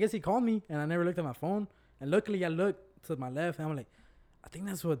 I guess he called me, and I never looked at my phone. And luckily, I looked to my left, and I'm like, I think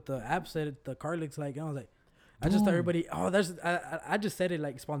that's what the app said the car looks like. And I was like, I just thought Boom. everybody, oh, that's I just said it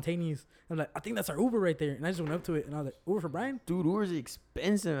like spontaneous. I'm like, I think that's our Uber right there, and I just went up to it, and I was like, Uber for Brian. Dude, Uber's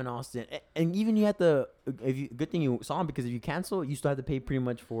expensive in Austin, and even you have to. Good thing you saw him, because if you cancel, you still have to pay pretty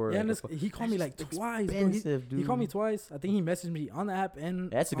much for. Yeah, like, and he called me like That's twice. Bro. expensive, dude. He called me twice. I think he messaged me on the app and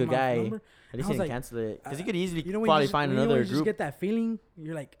That's a on good my guy. number. At I least was he didn't like, cancel it, because he I- could easily You know when probably you just, find you know when another you just group. get that feeling.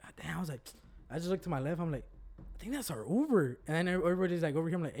 You're like, "Ah, damn. I was like, I just looked to my left. I'm like, I think that's our Uber. And then everybody's like over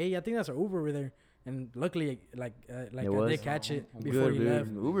here. I'm like, hey, I think that's our Uber over there. And luckily, like I was? did catch it Oh, before Good, he dude.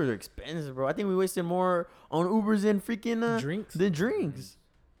 left. Ubers are expensive, bro. I think we wasted more on Ubers than freaking Drinks. the drinks.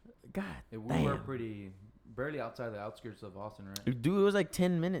 God, We were damn. pretty barely outside the outskirts of Austin, right? Dude, it was like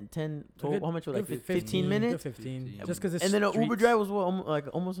 10 minutes, 10, 12, how much was it, like Good 15 minutes? Good 15. 15. Just because it's And then an Uber streets. drive was what, like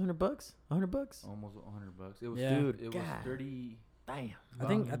almost $100? $100? Almost $100. It was Yeah. Dude, it was God. 30. Damn. I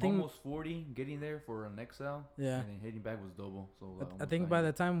think almost 40 getting there for an XL. Yeah. And then heading back was double. So I almost think by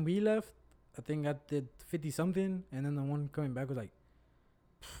 90. the time we left, I think I did 50 something, and then the one coming back was like,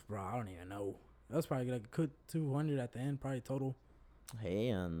 bro, I don't even know. That was probably like a good 200 at the end, probably total. Hey,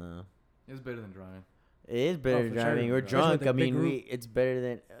 and It's better than driving. it is better for driving. sure. We're Especially with drunk. the I big mean, it's better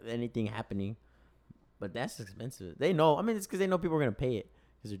than anything happening. But that's expensive. They know. I mean, it's because they know people are going to pay it.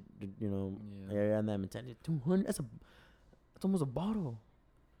 Because, you know, Yeah. they're on that mentality. 200 that's almost a bottle.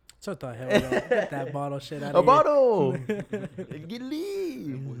 Shut the hell up. Get that bottle shit out A of bottle. Get That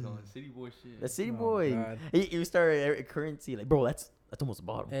leave. boy's on city boy shit. The city Oh, boy. God. You start a currency like, bro. That's almost a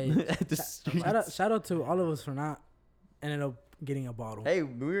bottle. Hey, At the streets. Shout out to all of us for not ending up getting a bottle. Hey,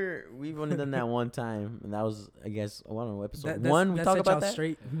 we've only done that one time, and that was, I guess, I don't know, episode That- one. We that talk set about y'all that.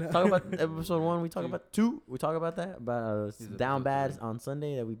 straight. Talk about episode one. We talk Two. about two. We talk about that about These down episodes, bad yeah. on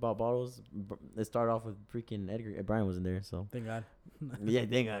Sunday that we bought bottles. It started off with freaking Edgar. Brian wasn't there, so Thank God. yeah,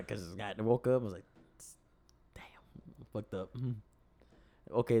 dang it, because I woke up. I was like, damn, fucked up.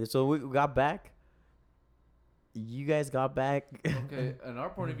 Okay, so we got back. You guys got back. Okay, in our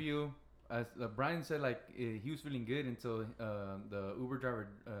point of view, as Brian said, like he was feeling good until the Uber driver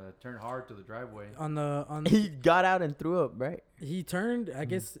turned hard to the driveway. on He got out and threw up, right? he turned, I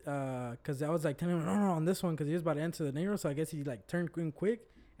guess, because I was like telling him no on this one because he was about to enter the narrow, so I guess he like turned in quick.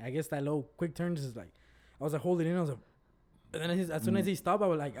 And I guess that low quick turn just like I was like holding in. I was like, and then as soon as he stopped, I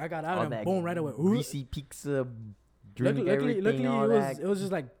was like, I got out All and that boom, right away. Ooh. greasy pizza. Drink Luckily, everything, all that. it was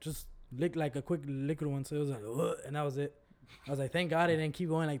just like lick like a quick liquid one, so it was like, "Ugh," and that was it. I was like, thank God it didn't keep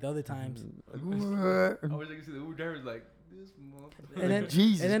going like the other times. I wish I could see the Uber driver's like this motherfucker. And then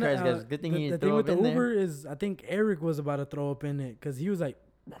Jesus and then Christ, guys! Good thing the he didn't thing throw with up the in Uber there. is I think Eric was about to throw up in it because he was like,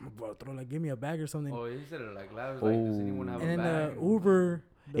 I'm about to throw, like give me a bag or something. Oh, he said it like loud. It was like, does anyone have And a then bag? the Uber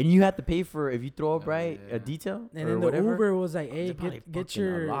And you have to pay for if you throw up, Oh, right? yeah. A detail And or then the whatever. Uber was like, "Hey, They probably get fucking a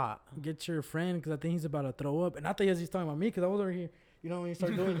your lot. friend because I think he's about to throw up." And I thought he was talking about me because I was over here. You know when you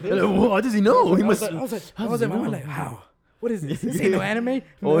start doing this. Like, well, how does he know? He I was must. like, I was like, how I was does like, he my mind know? like, how? What is this? This ain't no anime.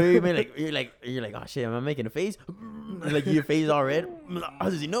 Oh, you mean you're like, oh shit, am I making a face? Like your face all red. How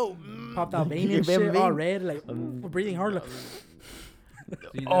does he know? Popped out vein Your and shit, all vein. red, like breathing hard. Like,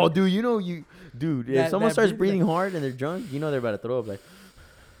 See, Oh, that- dude, if That- someone that starts breathing, breathing hard and they're drunk, you know they're about to throw up. like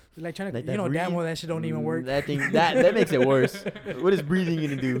trying to, Like you that know, damn breathe? well that shit don't even work. That thing that makes it worse. What is breathing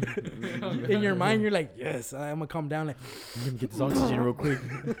gonna do? In your mind, you're like, yes, I'm gonna calm down. Like, Let me get this oxygen real quick.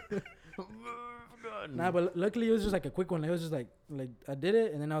 nah, but luckily it was just like a quick one. It was just like I did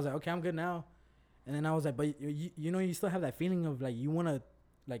it, and then I was like, okay, I'm good now. And then I was like, but you know, you still have that feeling of like you wanna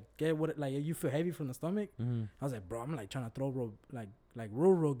like get what like you feel heavy from the stomach. Mhm. I was like, bro, I'm like trying to throw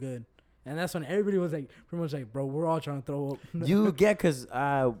real good. And that's when everybody was like, pretty much like, bro, we're all trying to throw up. You get because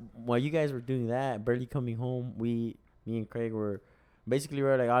while you guys were doing that, barely coming home, me and Craig were basically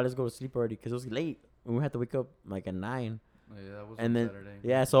like, oh, let's go to sleep already because it was late. And we had to wake up like at 9. Oh, yeah, that was And on then Saturday.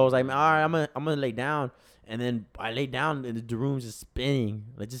 yeah, so I was like, all right, I'm gonna lay down, and then I lay down and the room's just spinning,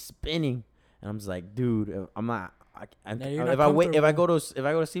 and I'm just like, dude, I'm not. Yeah, you're not if I comfortable.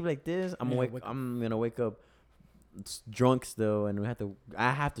 go to sleep like this, I'm Yeah, gonna wake up drunk still, and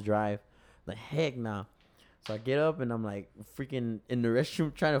I have to drive. Like heck nah. So I get up and I'm like freaking in the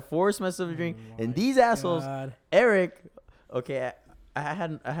restroom trying to force myself to drink, Oh and my these assholes, God. Eric, okay, I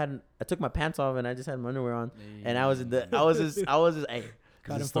took my pants off and I just had my underwear on. And I was just hey,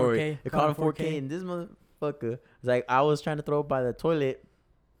 Caught this in 4K. It caught in 4K, and this motherfucker was like, I was trying to throw up by the toilet,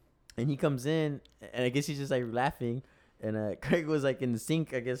 and he comes in, and I guess he's just like laughing, and Craig was like in the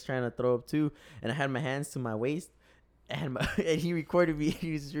sink, I guess trying to throw up too, and I had my hands to my waist, and and he recorded me.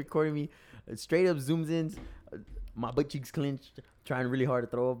 He was just recording me, straight up zooms in, my butt cheeks clenched, trying really hard to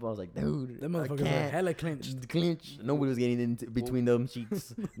throw up. I was like, dude, That I motherfucker was can't. hella clenched. Clinch. Nobody was getting into between them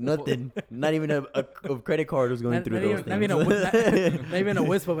cheeks. Nothing. Not even a credit card was going Not- through not those even- things. not even a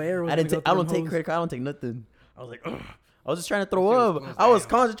wisp of air was I gonna go don't through take them credit card. I don't take nothing. I was like, ugh. I was just trying to That throw shit was up. close, I was damn.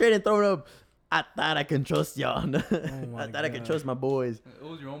 concentrating throwing up. I thought I can trust y'all. my I thought I could God. trust my boys. It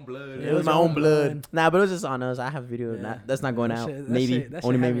was your own blood. Yeah, It was my your own own blood. blood. Nah, but it was just on us. I have video. Yeah. Not, that's not going That out. shit- that Maybe shit- that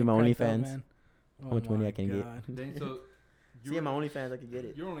only shit had maybe me my cracked up, OnlyFans. man. How much money my I can get. God. Then so See, in my OnlyFans, I could get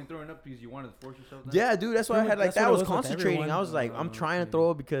it. you're only throwing up because you wanted to force yourself. Down? Yeah, dude, that's why I Pretty had much- like that's that. I what was it was with concentrating. everyone. I was like, I'm Oh, trying to okay.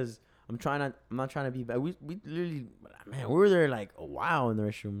 throw up because I'm not trying to be bad. We literally, man, we were there like a while in the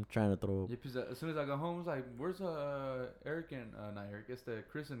restroom trying to throw up. Yeah, because as soon as I got home, I was like, "Where's Eric and not Eric? It's the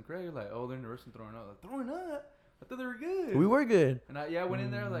Chris and Craig." Like, oh, they're in the restroom throwing up. Like, throwing up? I thought they were good. We were good. And I went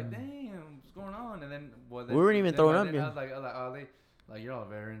in there like, damn, what's going on? And then well, then, We weren't even then throwing by up then yet. I was like, oh, like you're all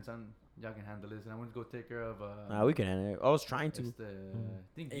veterans, y'all can handle this. And I went to go take care of. Nah, we can handle it. I was trying It's to. the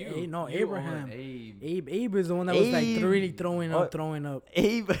I think A- you. no, you or Abraham. Abe. Abe is the one that was like Abe. really throwing Oh. up.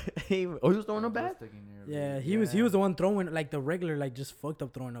 Abe, oh, he was throwing up bad. Yeah, he was the one throwing like the regular like just fucked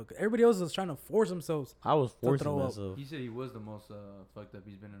up throwing up. 'Cause everybody else was trying to force themselves. I was forcing throw up. myself. He said he was the most fucked up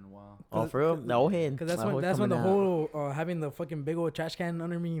he's been in a while. Oh, for real? The old head. Cause that's My when whole that's when the coming out. whole having the fucking big old trash can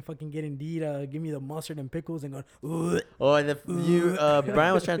under me, fucking getting D to give me the mustard and pickles and going. Ugh. Oh, and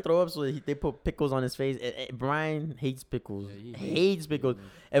Brian was trying to throw up, so they put pickles on his face. Brian hates pickles. Yeah, Hates pickles.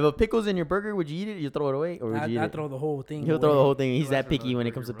 If a pickle's in your burger, would you eat it? You throw it away, or would you eat I it? throw the whole thing. He'll throw the away. whole thing. He's Who that asked for picky another when it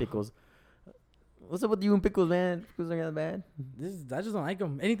burger, comes to bro? pickles. What's up with you and pickles, man? Pickles aren't that bad. I just don't like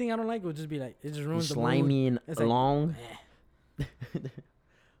them. Anything I don't like would just be like it just ruins the mood. Slimy and It's like, long.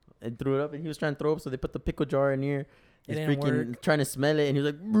 And threw it up, and he was trying to throw up, so they put the pickle jar in here. It He's didn't freaking work. trying to smell it, and he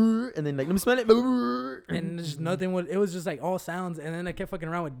was like, "Brr," and then like, let me smell it. Brr. And just nothing would. It was just like all sounds, and then I kept fucking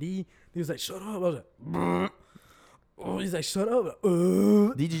around with D. He was like, "Shut up!" I was like, "Brr." "Oh," he's like, "Shut up!"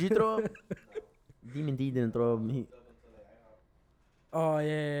 Did you throw up? Demon D didn't throw up. Oh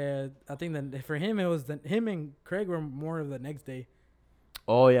yeah, I think that for him it was him and Craig were more of the next day.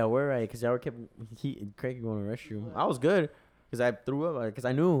 Oh yeah, we're right. Cause y'all kept Craig going to the restroom. I was good, cause I threw up. Cause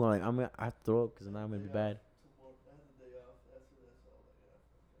I knew like I have to throw up, cause now I'm gonna be bad.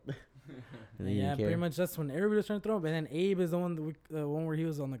 And then you Yeah, didn't care. pretty much that's when everybody was trying to throw up, and then Abe is the one where he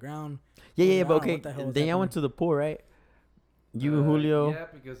was on the ground. Yeah, I but don't know okay. what the hell was Then y'all went happening. to the pool, right? You and Julio. Yeah,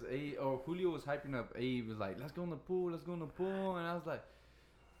 because Julio was hyping up Abe. Was like, let's go in the pool, and I was like,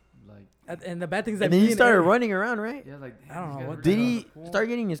 And the bad thing is that And then me he started Eric- running around, right? yeah, like. I don't know these guys what are Did in he the pool. start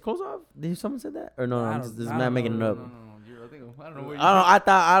getting his clothes off? Did someone said that? Or no? I I'm don't- just, this is I not don't making it No, up. no, no. I don't know where I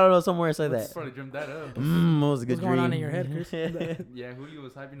don't know somewhere I said You that. probably dreamt that up. It was a good What's going dream. on in your head, Chris? Yeah, Julio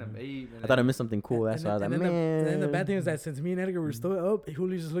was hyping up Abe. And I thought I then- missed something cool. That's why I was like, and then man. then the bad thing is that since me and Edgar were still up,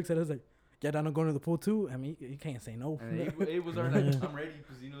 Julio just looks at us like, get down and go to the pool too. I mean, you can't say no. And Abe was already like, I'm ready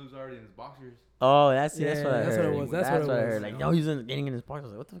because he knows already in his boxers. Oh, that's what I Yeah, heard. that's what it was. That's what it I was. heard. Like, no, he was getting in his pocket. I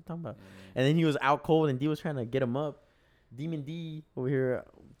was like, what the fuck talking about? And then he was out cold, and D was trying to get him up. Demon D over here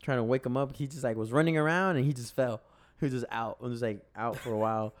trying to wake him up. He just like was running around, and he just fell. He was just out. He was like out for a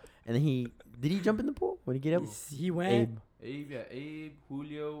while, and then did he jump in the pool when he get up? He went. Abe,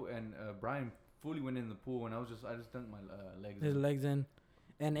 Julio, and Brian fully went in the pool, and I just dunked my legs. His legs in,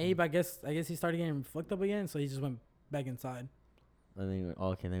 and Abe, I guess he started getting fucked up again, so he just went back inside. And then he went,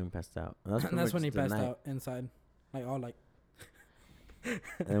 okay, then he passed out. And And that's when he the passed night. out inside, like all like.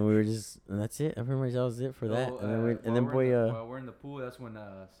 And we were just, and that's it. I remember that was it for that. And then while we're in the pool, that's when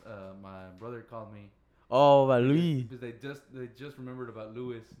my brother called me. Oh, about Louis. Because they just remembered about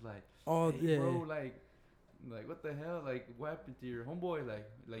Louis. Like, Oh hey, yeah. bro, like what the hell? Like, what happened to your homeboy?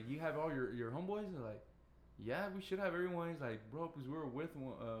 Like you have all your homeboys? They're like, yeah, we should have everyone. He's like, bro, because we were with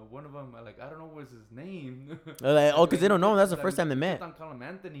one of them. Like, I don't know what's his name. Like, oh, because they don't know him. That's the first time they we met. kept on calling him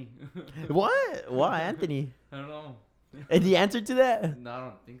Anthony. What? Why, Anthony? I don't know. And he answered to that? No, I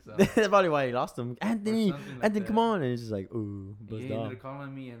don't think so. That's probably why he lost him. Or Anthony, something like Anthony, that. come on. And he's just like, ooh, He buzzed ended off. up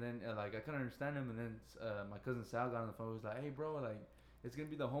calling me, and then like I couldn't understand him, and then my cousin Sal got on the phone. He was like, "Hey, bro, like it's gonna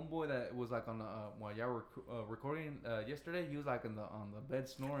be the homeboy that was like on the while y'all were recording yesterday. He was like on the bed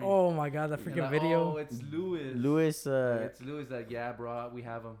snoring. Oh my god, that And freaking like, video. Oh, it's Louis. Louis, It's Louis. Like, yeah, bro, we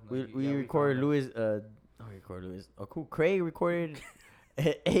have him. we Like, yeah, recorded found him. Louis, we recorded Louis. Oh, cool. Craig recorded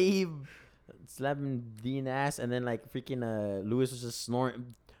Abe slapping D in the ass, and then like freaking Louis was just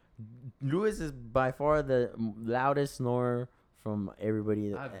snoring. Louis is by far the loudest snorer from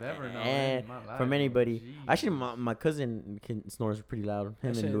everybody. I've ever known and in my life, from bro. anybody. Jeez. Actually, my cousin snores pretty loud. Him That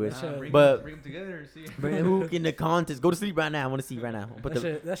and shit- Louis. that shit- Bring But- them together and see. Bring who in the contest? Go to sleep right now. I want to see right now. But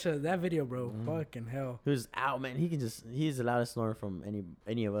That video, bro. Mhm. Fucking hell. he was out, man. He's the loudest snorer from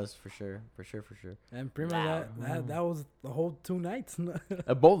any of us for sure. And pretty much Loud. that was the whole 2 nights.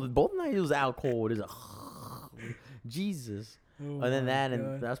 Both nights he was out cold. It was Jesus. Oh And then my that, and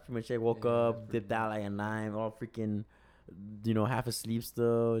God. that's pretty much it. Woke Yeah, up, that's pretty dipped out like a 9, all freaking, half asleep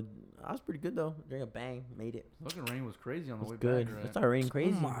still. I was pretty good though. During a bang, made it. Fucking rain was crazy on It the was way good. back. It Right? started raining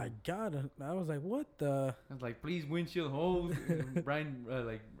crazy. Oh my god! I was like, what the? I was like, please windshield hold. Brian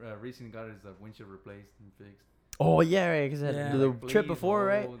recently got his windshield replaced and fixed. Oh yeah, right. Cause Yeah. the Like, trip please before,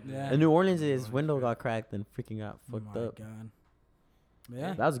 right? hold. Yeah. In New Orleans, New his Orleans window trip. got cracked and freaking got Oh fucked my up. god!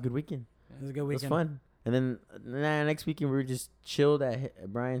 Yeah, That was a good weekend. it was a good It was weekend. fun. And then next weekend we were just chilled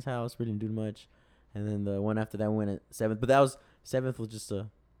at Brian's house. We didn't do much. And then the one after that we went at 7th. But that was 7th was just a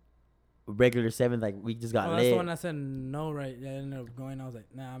regular 7th. Like we just got Oh, that's the lit. one I said no, right? Yeah, I ended up going. I was like,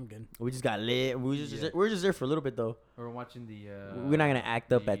 nah, I'm good. We just got lit. Yeah. We were just there for a little bit though. We're watching the. We're not gonna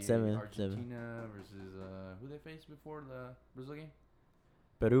act up at the 7. Argentina versus who they faced before the Brazil game?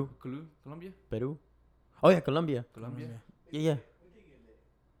 Peru. Colombia. Peru. Oh yeah, Colombia. Colombia. Yeah.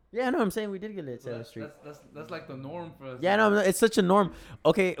 Yeah, no, I'm saying we did get lit at 7th Street. That's like the norm for us. Yeah, no, it's such a norm.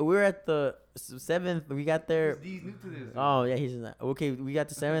 Okay, we were at the 7th. We got there. He's new to this. dude. Oh yeah, he's in that. Okay, we got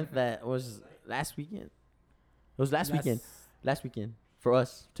the 7th. That was last weekend. It was last weekend. Last weekend for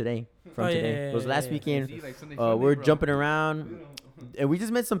us today. From Oh, yeah, today, yeah, it was yeah, last yeah. weekend. See, like Sunday, We're bro. jumping around, and we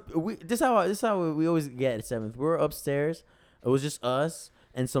just met some. This how we always get at 7th. We're upstairs. It was just us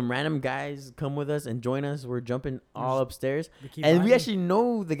and some random guys come with us and join us. We're jumping all upstairs, We keep and we vibing. actually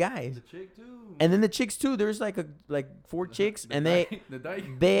know the guys. The chick too. And then the chicks too. There's like 4 chicks, and they the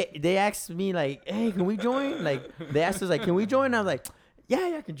dyke. they asked me like, "Hey, can we join?" Like they asked us like, "Can we join?" And I was like,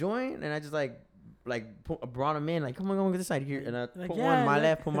 "Yeah, I can join." And I just brought them in like, "Come on, get this side here." And I Like, put yeah, one on my yeah.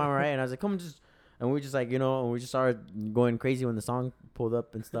 left, put one on my right, and I was like, "Come just." And we just and we just started going crazy when the song pulled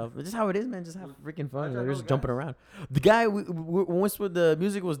up and stuff. It's just how it is, man. Just have freaking fun. How'd Like, y'all we're know just the jumping guys? around. The guy, once the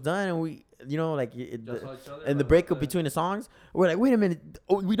music was done and we, Just saw each other, and the like, breakup what the- between the songs, we're like, wait a minute,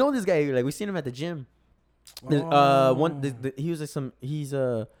 we know this guy. Like we seen him at the gym. Oh. He was like he's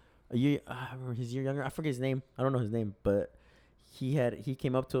a year. I remember his year younger. I forget his name. I don't know his name, but he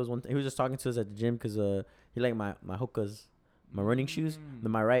came up to us one. He was just talking to us at the gym because he liked my hokas, my running shoes,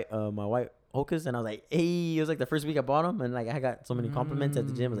 my white hokas, and I was like, hey, it was like the first week I bought them, and like I got so many compliments at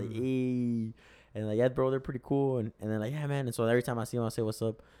the gym. I was like, hey, and like yeah, bro, they're pretty cool, and then like yeah, man, and so every time I see him, I say what's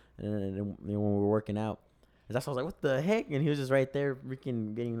up, and then when we were working out, and that's why I was like, what the heck, and he was just right there,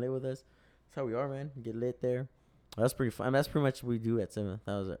 freaking getting lit with us. That's how we are, man. Get lit there. That's pretty fun. That's pretty much what we do at 7th.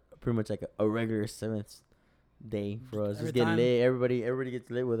 That was pretty much like a regular 7th day for us. Every Just get time. lit. Everybody gets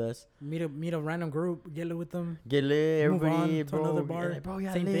lit with us. Meet a random group, get lit with them. Get lit. Move Everybody, on to bro. another bar. Bro,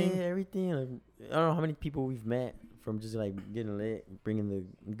 yeah, Same lit. thing. Everything. Like, I don't know how many people we've met from just like getting lit, bringing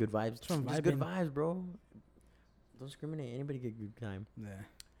the good vibes. Just from Just good vibing. vibes, bro. Don't discriminate. Anybody get good time. Yeah.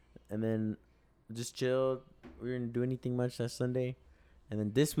 and then just chilled. We didn't do anything much that Sunday, and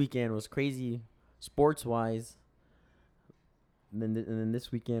then this weekend was crazy, sports wise. And then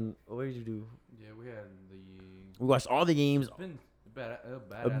this weekend, what did you do? Yeah, we had We watched all the games. It's been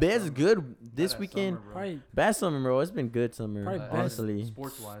bad. Bed's good this weekend. Probably Bad summer, bro. It's been good summer, Probably best honestly.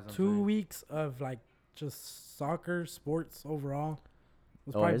 Sports wise, 2 weeks of like just soccer sports overall. It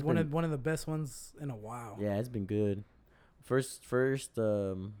was Oh, probably it's one of the best ones in a while. Yeah, it's been good. First, we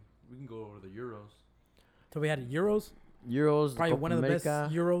can go over the Euros. So we had Euros, Euros. probably Copa one of the best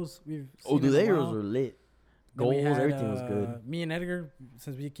America. Euros we've Oh, seen dude, in the a Euros while. were lit. Then we Goals, had, everything was good. Me and Edgar,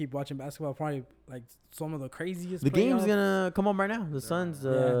 since we keep watching basketball, probably like some of the craziest. The game's playoffs. gonna come on right now. The Suns, Yeah,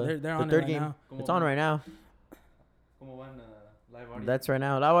 they're the on it third right game. now. It's on right now. Live audience. That's right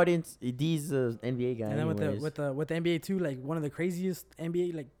now. Live audience. D's NBA guy. And then anyways. with the NBA too, like one of the craziest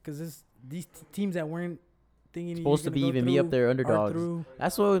NBA, like because these teams that weren't thinking supposed to be even be up there are underdogs. through.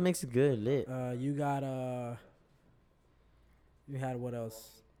 That's what makes it good. Lit. You got you had what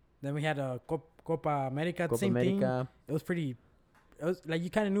else? Then we had Copa America. Copa Same thing. America. It was pretty. It was like you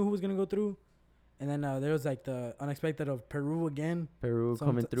kind of knew who was gonna go through, and then there was like the unexpected of Peru again. Peru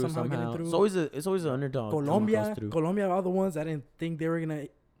coming through somehow getting somehow. through. It's always an underdog. team that goes through. Colombia, all the ones I didn't think they were gonna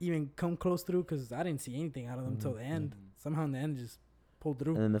even come close through because I didn't see anything out of them till the end. Somehow in the end, just pulled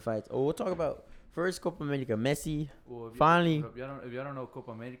through. And then the fights. Oh, we'll talk about first Copa America. Messi. Well, Finally. If y'all don't know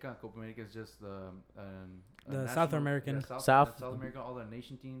Copa America is just the South American. South America, all the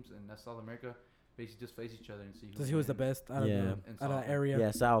nation teams, and that's South America. Basically, just face each other and see To see who's the wins. best out Yeah. of that area.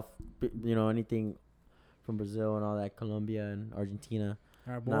 Yeah, South. Anything from Brazil and all that. Colombia and Argentina.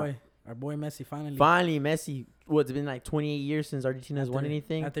 Our boy Messi finally. Finally, Messi. It's been like 28 years since Argentina has won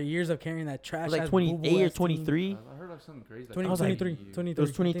anything. After years of carrying that It trash. was like ass 28 or boo-boo-ass 23. I heard of something crazy. 20, I was like- 23. It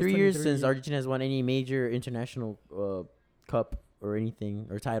was 23 It's years 23, since yeah. Argentina has won any major international cup or anything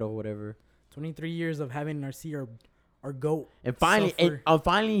or title, whatever. 23 years of having Narcia our GOAT. And finally,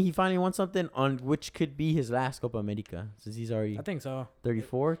 Suffer. he finally won something on which could be his last Copa America since he's already I think so.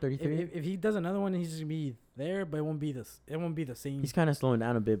 34, 33. If he does another one, he's just gonna be there, but it won't be this. It won't be the same. He's kind of slowing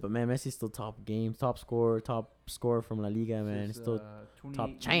down a bit, but man, Messi's still top scorer from La Liga, man. It's still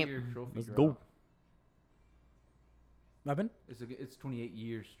top champ. Let's go. Weapon? It's 28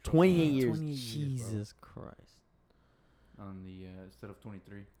 years. 28 years. 28 years, bro. Jesus Christ. On the instead of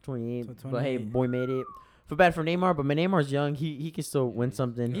 23. 28. So But hey, 28. boy made it. Feel bad for Neymar, but Neymar's young. He can still win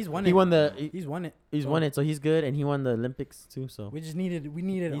something. He's won He it. won the. He's won it. He's So won it, so he's good, and he won the Olympics too. So We needed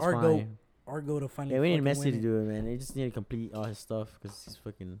he's our fine. GOAT. Our GOAT to finally. Yeah, we need fucking Messi win to it. do it, man. They just need to complete all his stuff because he's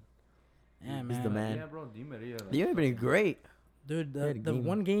fucking. Yeah, He's the man. man. Yeah, bro. Di Maria. They've been great. Dude, He had a the game.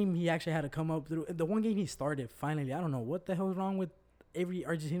 one game he actually had to come up through. The one game he started finally. I don't know what the hell's wrong with every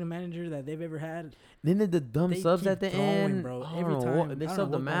Argentina manager that they've ever had. Then the dumb They subs keep at the throwing, end, bro. I Every don't know time. what- they I don't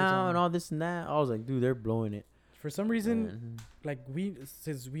subbed know them what goes out on. and all this and that. I was like, dude, they're blowing it. For some reason, Man. like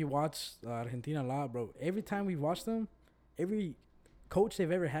since we watch Argentina a lot, bro. Every time we watch them, every coach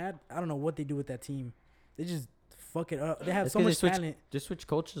they've ever had, I don't know what they do with that team. They just fuck it up. They have It's so 'cause they much switch- talent. Just switch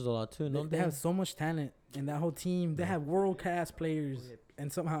coaches a lot too. They, Don't they have so much talent in that whole team. They Yeah. have world class players,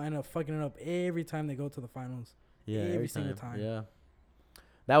 and somehow end up fucking it up every time they go to the finals. Yeah, every single time. Yeah,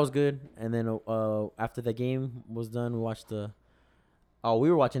 that was good. And then after the game was done, we watched the. Oh, we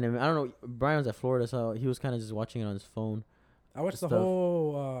were watching him. I don't know. Brian was at Florida, so he was kind of just watching it on his phone. I watched the Stuff.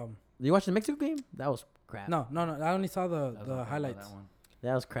 whole. Did you watch the Mexico game? That was crap. No. I only saw I was not the talking about highlights. that one.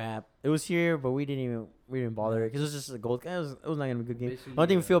 That was crap. It was here, but we didn't bother because it was just a gold. It was not gonna be a good game.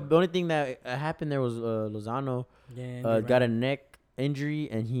 Basically, The only thing that happened there was Lozano Yeah, got a neck injury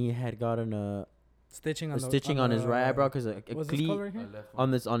and he had gotten a stitching stitching on his right eyebrow because a What's this cleat called right here? left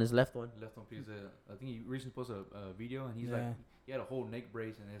one. on his left one. Left one because I think he recently posted a video and he's Yeah. like he had a whole neck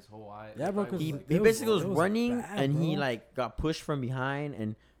brace and his whole eye. Yeah, bro, eye 'cause was He, like- he It basically was was running bad, and he bro. like got pushed from behind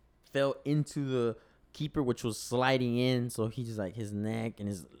and fell into the keeper, which was sliding in. So he just like his neck and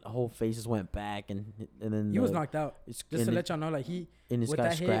his whole face just went back and then He was knocked out. It's, Just to let y'all know, like he and his with got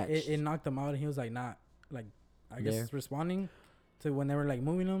that scratched. hit, it knocked him out, and he was like not like I guess There. responding to when they were like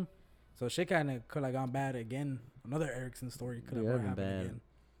moving him. So shit kind of could have gone bad again. Another Erickson story could have Yeah, that'd happened been bad. again.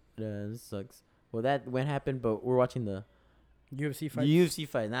 Yeah, this sucks. Well, that when happened, but we're watching the UFC fight. UFC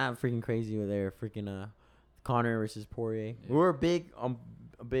fight. Nah, freaking crazy over there. Freaking Connor versus Poirier. Yeah. We're big. I'm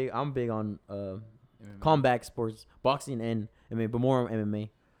big on MMA. combat sports, boxing and MMA, but more on MMA.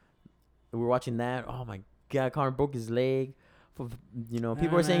 We're watching that. Oh my god, Connor broke his leg.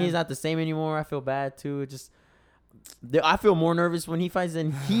 People are saying man. he's not the same anymore. I feel bad too. I feel more nervous when he fights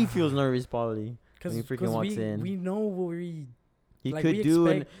than he feels nervous probably. because when he freaking walks in. we know what we He Like, could we do,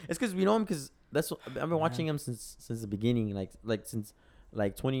 and expect- it's because we know him because that's what, I've been watching Yeah. him since the beginning, like since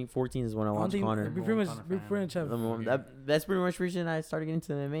Like 2014 is when I watched Conor. We pretty much have. That's pretty much the reason I started getting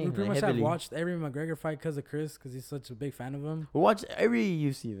into MMA. We pretty like, much heavily. have watched every McGregor fight because of Chris, because he's such a big fan of him. We watch every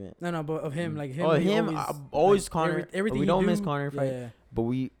UFC event. No, but of him, like him. Oh, he him. Always like, Conor. Everything we he don't do, miss Conor fight. Yeah.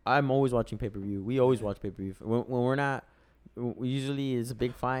 But I'm always watching pay per view. We always Yeah. watch pay per view. When we're not, usually it's a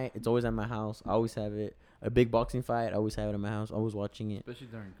big fight. It's always at my house. I always have it. A big boxing fight. I always have it at my house. Always watching it. Especially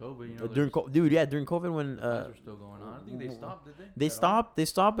during COVID, you know. During COVID when fights were still going on. I think they stopped, did they? They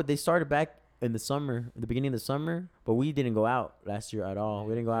stopped, but they started back in the summer, the beginning of the summer. But we didn't go out last year at all.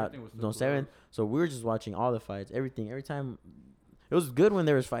 We didn't go out Everything was still on 7th. So we were just watching all the fights, everything. Every time, it was good when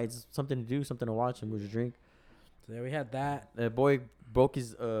there was fights, something to do, something to watch, and we just drink. So yeah, we had that. The boy broke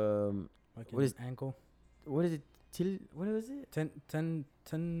his Fucking What is- ankle? what is it? What was it? 10.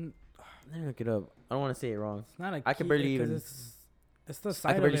 Let me look it up. I don't want to say it wrong. It's not a. I can key- barely 'cause even- It's the I side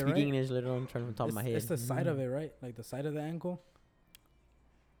can of barely it, speak right? English, let alone trying from the top of my head. It's the side of it, right? Like the side of the ankle.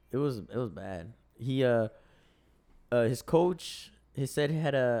 It was bad. He his coach, he said he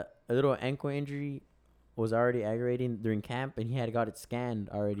had a little ankle injury, was already aggravating during camp, and he had got it scanned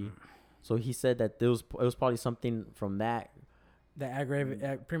already. So he said that it was probably something from that. That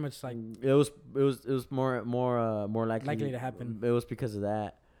aggravate, pretty much like It was more likely to happen. It was because of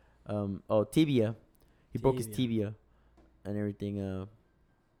that. Tibia, he broke his tibia, and everything.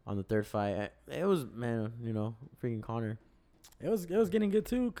 On the third fight, it was freaking Conor. It was getting good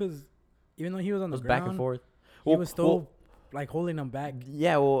too, because even though he was on It the was ground, back and forth. he was still like holding him back.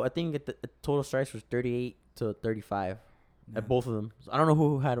 Yeah, well, I think the total strikes was 38 to 35 Yeah. at both of them. So I don't know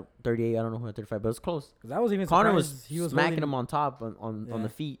who had 38. I don't know who had 35, but it was close. 'Cause I was even Conor surprised was he was smacking holding, him on top on Yeah. the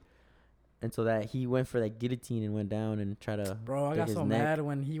feet, and so that he went for that guillotine and went down and tried to. Bro, I break got his so neck. mad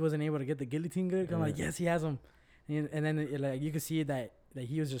when he wasn't able to get the guillotine good. 'Cause I'm like, Yeah. yes, he has him, and then like you could see that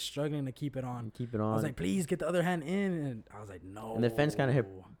he was just struggling to keep it on. And keep it I on. was like, please get the other hand in, and I was like, no. And the fence kind of hit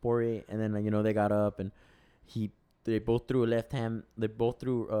Poirier, and then they got up and they both threw a left hand. They both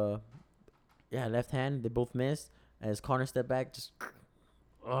threw left hand. They both missed. As Conor stepped back, just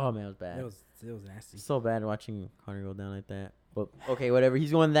oh man, it was bad. It was nasty. So bad watching Conor go down like that. But okay, whatever.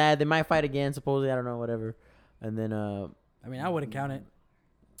 He's going that. They might fight again, supposedly. I don't know, whatever. And then I mean, I wouldn't count it,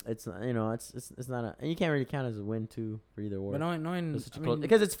 it's it's not a, and you can't really count as a win too for either or. but knowing It's such a I close, mean,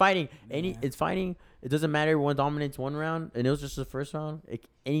 because it's fighting. yeah. It's fighting. It doesn't matter. One dominates one round, and it was just the first round.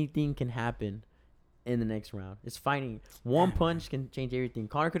 Anything can happen in the next round. It's fighting. One Yeah, punch can change everything.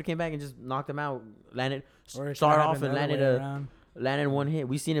 Conor could have came back and just knocked him out. Landed, or it started could've off happened and the other way around. landed one hit.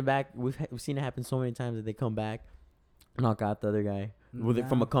 We've seen it back. We've seen it happen so many times that they come back, knock out the other guy with it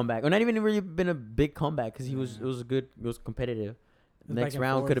from Nah. a comeback, or not even really been a big comeback because it Yeah. was competitive. was Next back and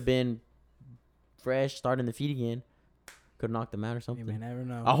round could have forth. been fresh, starting the feet again. Could have knocked them out or You something. may never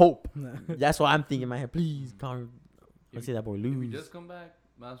know. I hope. That's what I'm thinking in my head. Please, Conor, let's see that boy If he lose. does come back,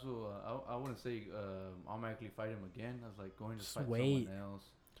 might as well. I wouldn't say automatically fight him again. I was like going to Just fight wait. someone else.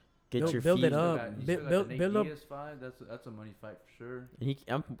 Get your build feet. it up. He's Build- still got build- the build Nate up- Diaz fight. That's a money fight for sure. And he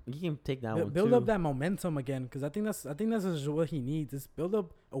can take that one Build too. up that momentum again, because I think that's just what he needs. Is build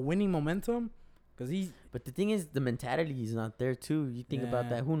up a winning momentum, because he's But the thing is, the mentality is not there too. You think about Yeah.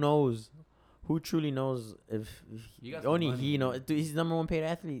 that. Who knows? Who truly knows if He got some only money, he knows? man. Dude, he's the number one paid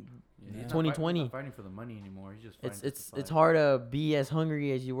athlete. Yeah, Yeah. he's 2020. not fighting for the money anymore. He's just fighting It's for the it's fight. hard to be as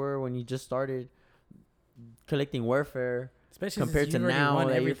hungry as you were when you just started collecting warfare especially compared since to you've already now won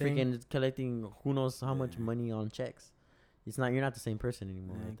that everything. you're freaking collecting who knows how much Yeah. money on checks. You're not the same person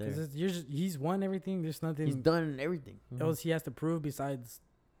anymore. Right there. Because he's won everything. There's nothing He's done everything. else he has to prove besides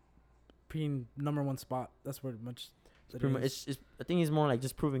being number one spot. That's where much. Pretty much, I think he's more like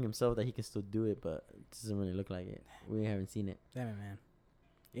just proving himself that he can still do it, but it doesn't really look like it. We haven't seen it. Damn it, man.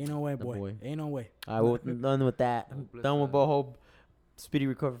 Ain't no way, The boy. boy. Ain't no way. I will done with that. Oh, bless Done with that. both. Hope speedy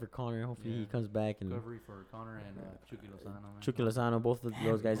recovery for Conor. Hopefully he Yeah. comes back and Recovery for Conor and Chucky Lozano. Man. Chucky Lozano. Both of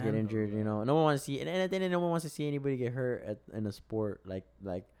those guys get man. injured. You know, no one wants to see. And at the end, no one wants to see anybody get hurt in a sport like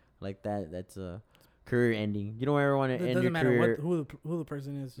that. That's a career ending. You don't ever want to It end doesn't your matter career. who the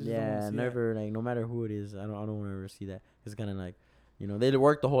person is. Just don't wanna Yeah, see that. never like no matter who it is. I don't want to ever see that. It's kind of like, they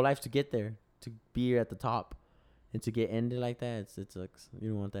work the whole life to get there, to be at the top, and to get ended like that. It sucks. You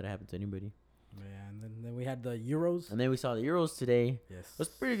don't want that to happen to anybody. Yeah, and then we had the Euros. And then we saw the Euros today. Yes. It was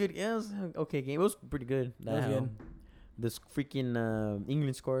pretty good. Yeah, it was an okay game. It was pretty good. That was How good. This freaking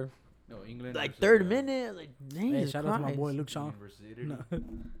England scored No, England. like versus, third minute. Like, dang, Hey, Jesus shout out to my Christ. boy Luke Shaw. England versus Italy. No.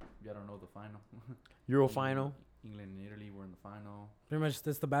 You don't know the final. Euro final. England and Italy were in the final. Pretty much,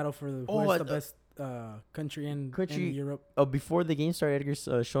 that's the battle for the Oh, who's the the- best country in Country- Europe. Oh, before the game started,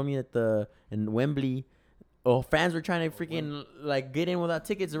 Edgar showed me that in Wembley, fans were trying to freaking like get in without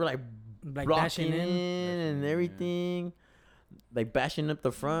tickets. They were like Like blocking dashing in. and Yeah. everything. like bashing up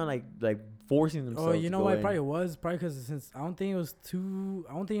the front, like forcing themselves. Oh, you to know go why? in. Probably was because since I don't think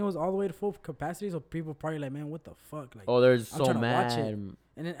it was all the way to full capacity. So people probably like, man, what the fuck? Like, Oh, they're I'm so trying to watch mad, it.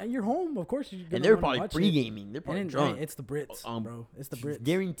 And then at your home, of course, you're gonna and they're wanna probably watch pre it. gaming. They're And probably then, drunk. it's the Brits, bro. It's the Brits.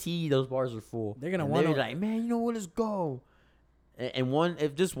 Guarantee those bars are full. They're gonna And wanna- They're like, man, you know what? Let's go. And one,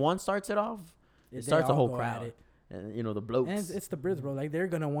 if just one starts it off, They it starts a all whole go at crowd. it. And you know the blokes. And it's the Brits, bro. Like they're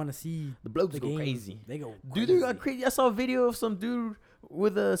gonna want to see the blokes the go game. crazy. They go. Dude, they got crazy. I saw a video of some dude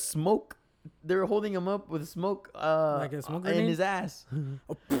with a smoke. They were holding him up with smoke, Like a smoke in grenade? his ass.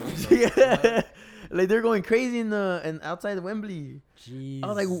 Oh, Yeah, like they're going crazy in the and outside of Wembley. Jesus. I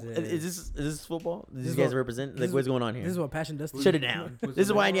was like, is this football? Does This these is guys what- represent? this Like, is what's going on here? This is what passion does. to Shut you. it down. Was This is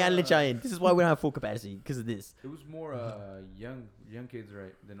it why I more, need to let you in. This is why we don't have full capacity because of this. It was more young kids,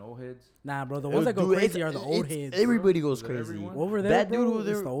 right, than old heads. Nah, bro. The ones that go Dude, crazy it's- are the old it's- heads. Everybody bro. goes Is it crazy. everyone? Over there, That bro, dude over it's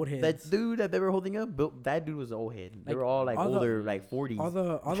there, the old heads. that dude that they were holding up, that dude was an old head. They Like, were all like all the- older, like 40s. all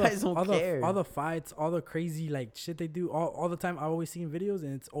the Guys don't care. all the fights, all the crazy like shit they do all the time. I always see in videos,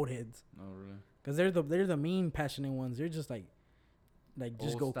 and it's old heads Oh, really? because they're the mean, passionate ones. They're just like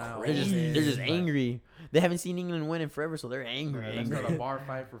just Old go style. crazy. They're just Like- angry. They haven't seen England win in forever, so they're angry. Let's angry. start a bar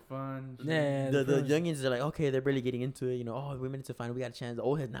fight for fun. Yeah, The pretty much. youngins are like, okay, they're barely getting into it. You know, oh, we made it to final. We got a chance. The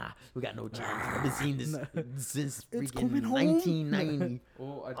old head, nah, we got no chance. I've been seeing this Nah. since It's freaking coming home. 1990.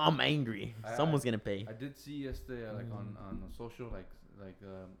 Oh, I'm angry. I- Someone's gonna pay. I did see yesterday, like on social, like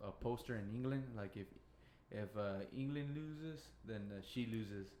a poster in England, like if England loses, then she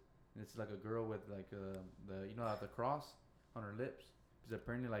loses. And it's like a girl with like the cross on her lips. Because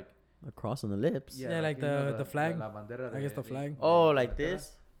apparently, like A cross on the lips. Yeah, like you know, the flag? La bandera I guess the flag. Oh, de like Inglaterra.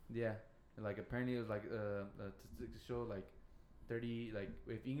 this? Yeah, and, like apparently it was like to show like 30, like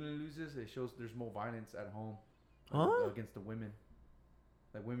if England loses, it shows there's more violence at home Huh? against the women,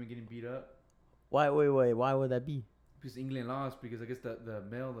 like women getting beat up. Wait. Why would that be? Because England lost, because I guess the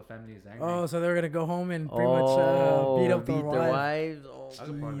family is angry. Oh, so they're gonna go home and pretty much beat up their their wife. wives. Oh, I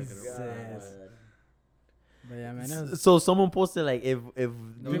could probably look it up. Jesus. But yeah, man. That was, So someone posted like if No,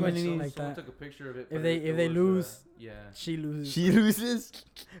 Pretty much someone like that. took a picture of it. If but they- it if they was, lose, yeah. she loses. she loses,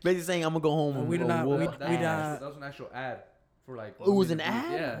 basically saying I'm gonna go home. We do and not- whoop we- ass." we don't- that was an actual ad for like. It was women an to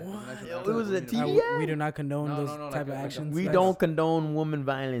be- ad? Yeah. It was an What? actual It ad was for a women to be- TV we, we do not condone No, those no, like type a- of like a- actions. We Like don't condone woman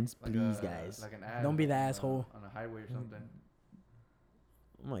violence, like please, a- guys. Like an ad. Don't be the on, asshole. on a highway or something.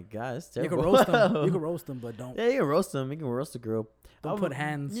 Oh my god, that's You terrible. can roast them. You can roast them, but don't Yeah, you can roast them. You can roast a girl. don't put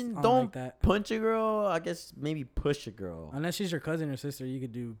hands you on don't like that. punch a girl. I guess maybe push a girl. Unless she's your cousin or sister, you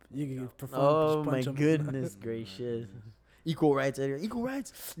could perform. Oh just my punch 'em. goodness gracious! Equal rights, Edgar. Equal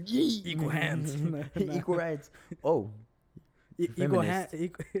rights. Yee. Equal hands. Equal rights. Oh, Equal feminist.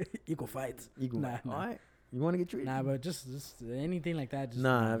 equal fights. equal. Nah, All nah. right. You want to get treated? Nah, but just anything like that. Just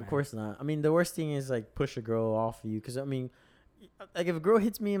Nah, nah, of man. course not. I mean, the worst thing is like push a girl off of you, because I mean, like if a girl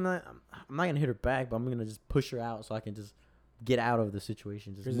hits me, I'm not gonna hit her back, but I'm gonna just push her out so I can just get out of the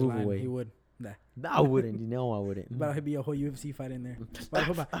situation, just Here's the move line, away. He would. No, I wouldn't. You know I wouldn't. But it'd be a whole UFC fight in there. But I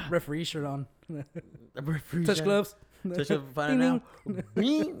put my referee shirt on. Referee Touch shot. gloves. Touch up fighter Ding, now. ding.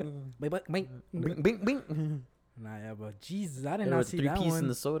 Bing, Bing, bing, bing. bing, bing, bing. Nah, yeah, but Jesus, I did There not was see 3 that piece one. in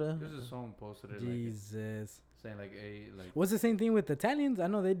the soda. There's a song posted it, like Jesus. saying like What's the same thing with Italians? I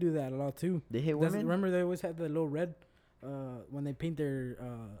know they do that a lot too. They hit That's- women. remember they always have the little red when they paint their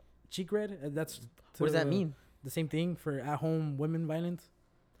cheek red? That's What does that to- mean? The same thing for at-home women violence.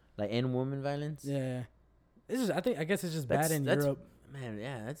 Like end woman violence? Yeah. It's just I guess it's just That's- bad in that's Europe. Man,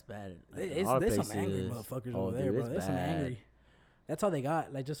 yeah, that's bad. Like, in a It's lot of there's some angry places. motherfuckers Oh, over there, dude, bro. it's There's some bad. angry. That's all they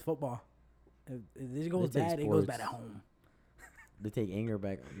got, like just football. If it goes They take bad, it goes bad sports. at home. They take anger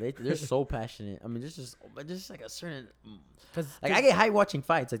back. They're so passionate. I mean, there's just like a certain. Cause, Like I get hype watching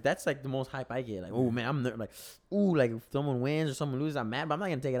fights. Like that's like the most hype I get. Like oh man, I'm like ooh like if someone wins or someone loses, I'm mad, but I'm not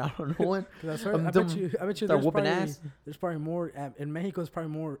gonna take it out on no one. 'cause I I'm bet dumb. you Start there's whooping probably, ass. there's probably more in Mexico. It's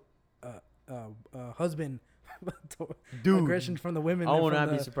probably more husband Dude, aggression from the women. I than would from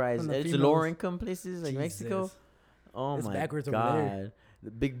not be the- surprised. from the It's lower females. income places like Mexico. Jesus. Oh It's my backwards over god, there.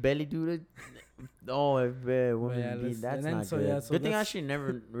 the big belly dude. Oh, I bet women yeah, beat. let's- That's and then not so, good. yeah, so Good thing I that's- actually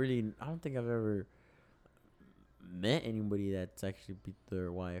never really. I don't think I've ever met anybody that's actually beat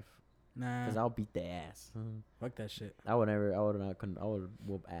their wife. Nah, Cause I'll beat the ass. fuck that shit. I would never. I would not. I would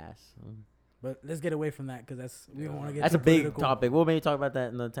whoop ass. But let's get away from that because we don't want to get. That's too a big political topic. We'll maybe talk about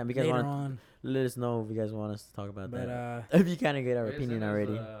that another time. You guys later want on. let us know if you guys want us to talk about But that. If you kind of get our Yes, opinion and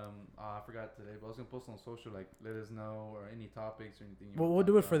already. I forgot today, but I was gonna post on social, like let us know or any topics or anything. Well, we'll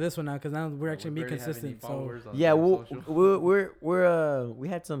do it for this one now because now we're actually being consistent. So Yeah, we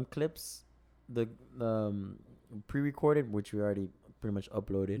had some clips, the pre-recorded, which we already pretty much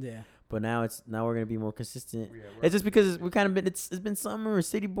uploaded. Yeah. But now we're gonna be more consistent. Yeah, It's just because we kind of been it's been summer,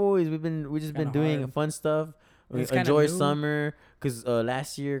 city boys. We just been Kinda doing hard. fun stuff. We It's kinda enjoy new. summer because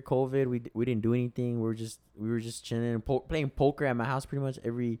last year COVID we didn't do anything. We were just chilling and playing poker at my house pretty much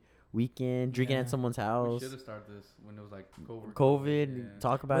every weekend, drinking Yeah. at someone's we house. should have started this when it was like COVID, Yeah.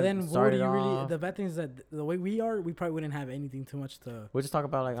 talk about But it. then, what Start do it you really? off. The bad thing is that the way we are, we probably wouldn't have anything too much to. We'll just talk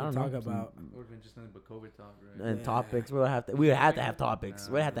about like I to don't talk know about. It would have been just nothing but COVID talk, right? and Yeah. topics. We would have to have topics.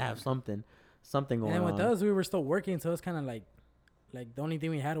 Nah, We'd have to have yeah. something going And then with on. us, we were still working, so it's kind of like the only thing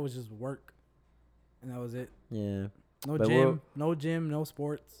we had was just work, and that was it. Yeah, No But gym, no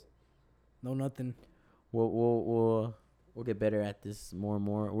sports, no nothing. we'll get better at this more and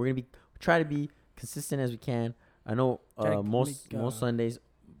more. We're gonna try to be consistent as we can. I know Try to most make, Sundays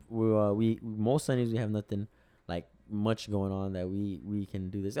most Sundays we have nothing like much going on that we can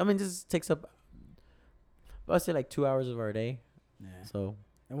do this. I mean, this takes up I'd say like 2 hours of our day. Yeah. So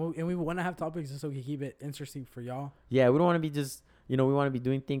And we want to have topics just so we can keep it interesting for y'all. yeah, we don't want to be just we want to be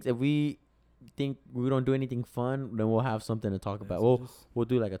doing things. If we think we don't do anything fun, then we'll have something to talk Yeah, about. so We'll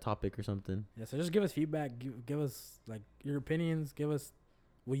do like a topic or something. so just give us feedback. Give us like your opinions. Give us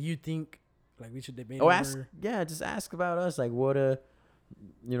what you think. Like we should debate. Just ask about us. Like what like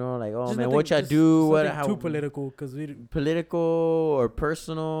Just man, nothing- what y'all just do? What nothing how too political because we. political or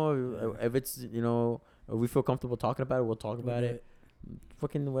personal? Yeah. If it's if we feel comfortable talking about it, we'll talk about it.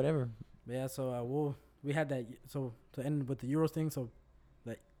 Fucking whatever. But yeah, so we had that. So to end with the Euros thing, so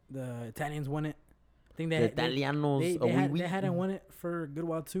like the Italians won it. I think The Italianos. they hadn't won it for a good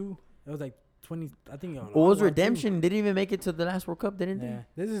while too. It was like 20. I think. What was redemption? They didn't even make it to the last World Cup, didn't Yeah,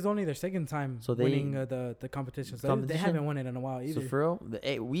 this is only their second time So they- winning the competition. So they competition? haven't won it in a while they? either. So for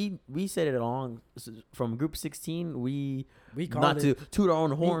real, we said it along from Group 16. We called not it. to toot our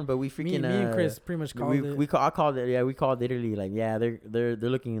own horn, but we freaking Me and Chris pretty much called it. I called it. Yeah, we called it Italy. Like they're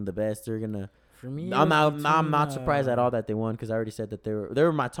looking the best. They're gonna. For me, I'm it was not between, surprised at all that they won because I already said that they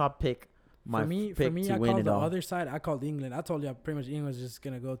were my top pick. My for me, pick I to win called it the all. other side. I called England. I told you pretty much England was just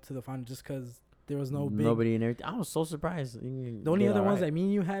gonna go to the final just because there was no big. Nobody and everything. I was so surprised. The only other ones that me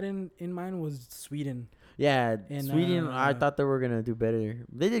and you had in mind was Sweden. Yeah, and, Sweden. I uh, thought they were gonna do better.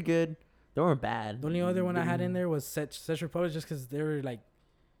 They did good. They weren't bad. The only other one I had in there was Czech Republic, just because they were like,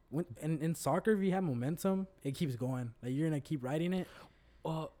 in soccer, if you have momentum, it keeps going. Like you're gonna keep riding it.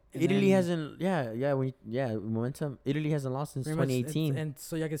 And Italy then- hasn't. Momentum. Italy hasn't lost since Pretty much 2018. and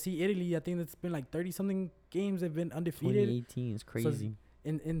so you can see Italy. I think it's been like 30 something games they've been undefeated. 2018 is crazy.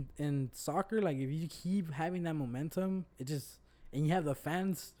 In soccer, like if you keep having that momentum, it just and you have the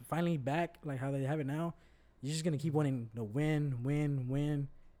fans finally back, like how they have it now. You're just gonna keep wanting to win,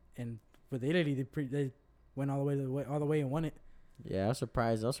 and with Italy, they went all the way and won it. Yeah, I was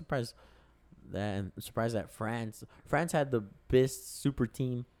surprised. That and surprised that France had the best super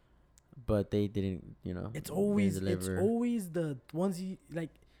team, but they didn't. It's they always deliver. the ones you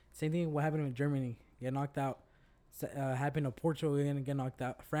like. Same thing. What happened with Germany? Get knocked out. Happened to Portugal again. Get knocked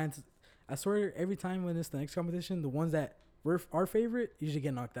out. France. I swear, every time when it's the next competition, the ones that were our favorite usually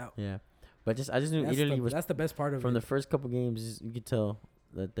get knocked out. Yeah, but I just knew Italy was That's the best part of from it. the first couple games. You could tell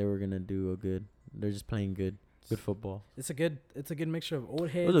that they were gonna do a good. They're just playing good football. It's a good mixture of old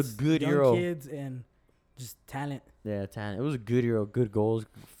was heads, a good young Euro. kids, and just talent. Yeah, talent. It was a good Euro, good goals,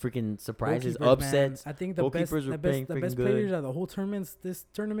 freaking surprises, Goalkeepers, upsets. man. I think the best playing the freaking best good. players of the whole this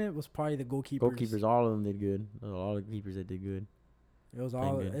tournament was probably the goalkeepers. Goalkeepers, all of them did good. All the keepers that did good. It was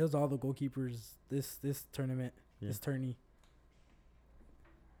playing good. all the goalkeepers this tournament, Yeah. this tourney.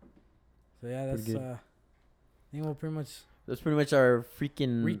 So yeah, that's Pretty good. I think we'll pretty much That's pretty much our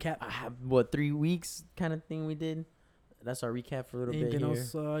freaking Recap. 3 weeks kind of thing we did. That's our recap for a little bit anything here.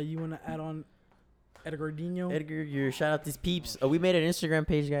 else you want to add on Edgar Dino? Edgar, your shout out these peeps. We made an Instagram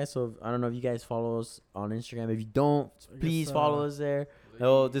page, guys. So I don't know if you guys follow us on Instagram. If you don't, I guess, please follow us there.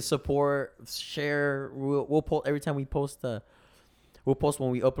 Just support, share. We'll post every time we post. We'll post when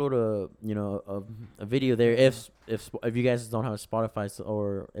we upload a video there. If you guys don't have a Spotify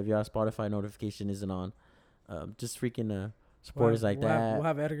or if your Spotify notification isn't on, just freaking support us like that. We'll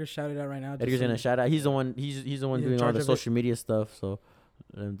have Edgar shout it out right now. Edgar's gonna shout out. He's the one. He's the one He's in doing all charge the of it. social media stuff. So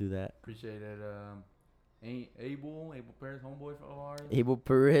let him do that. Appreciate it. Abel Perez, homeboy of ours. Abel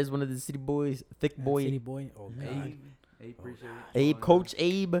Perez, one of the city boys, thick boy. City boy. Oh Yeah. god. Abe, appreciate it. Abe, Coach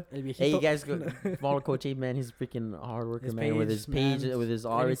Abe. El Hey, viejito. you guys go follow Coach Abe, man. He's a freaking hard worker, His man. With his page, man. with his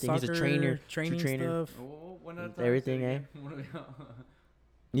Any everything. He's a soccer, trainer. training trainer. stuff. Oh, one at a time. Everything, say it eh? again. One at a time.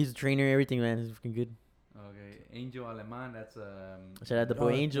 He's a trainer, everything, man. He's freaking good. Okay, Angel Aleman. That's Shout out to boy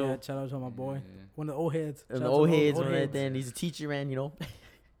Oh, Angel. Yeah, shout out to my boy. yeah. One of the old heads. And Shout the out to old heads, old man. heads. Then he's a teacher, man.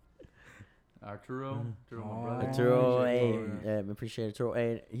 Arturo, my Oh, brother. Arturo, shit. hey, appreciate Arturo.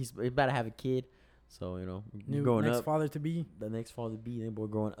 Hey, he's about to have a kid, so you know, New growing next up, father to be. the next father to be, that boy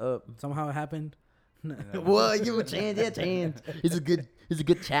growing up. Somehow it happened. What? Give him a chance, yeah, chance. He's a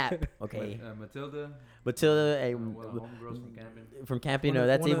good chap. Okay, Matilda. Matilda, hey, Homegirls from camping. from camping. One of-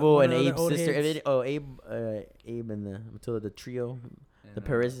 That's one of- Abel one and of the Abe's old sister. heads. Abe and the Matilda, the trio, And, the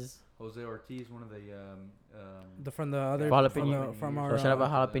Perez's. Jose Ortiz, one of the From the other Jalapeno. from So our shout out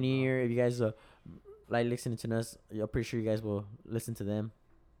about uh, Jalapeno here. If you guys like listening to us, I'm pretty sure you guys will listen to them.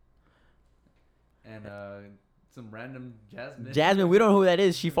 and some random Jasmine. Jasmine, we don't know who that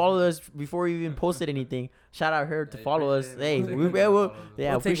is. She followed us before we even posted anything. Shout out her to Hey, follow us. appreciate Hey, it. we We'll will. take Yeah,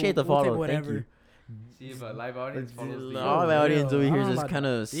 We'll appreciate the we'll take follow. Thank whatever. you. See if a live audience follows the All the Yo, audience over I here don't is know just about kind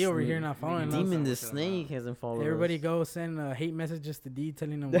of. D over here not following us. Demon the What's up, Snake hasn't followed Everybody us. go send hate messages to D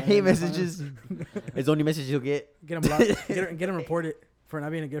telling him The why hate they're not following messages. It's the only message you'll get. us. Get him blocked. get him reported for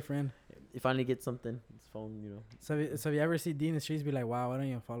not being a good friend. You finally get something. His phone, you know. So if you ever see D in the streets, be like, wow, I don't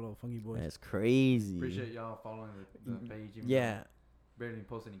even follow Funky Boys. That's crazy. Appreciate y'all following the page. Even Yeah. though barely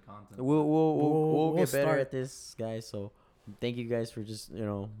post any content. We'll get better start. at this, guys. So thank you guys for just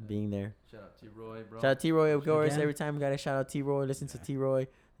being there. Shout out T Roy, bro. Shout out T Roy, of course. Again. Every time we gotta shout out T Roy. Listen to T Roy.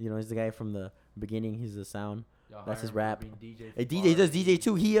 You know, he's the guy from the beginning. He's the sound. Y'all That's his hire him rap. for being DJ. Hey, for DJ does bars. DJ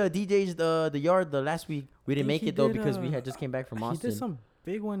too. He DJs the yard the last week. We didn't think make he it though did, because we had just came back from He Austin. did some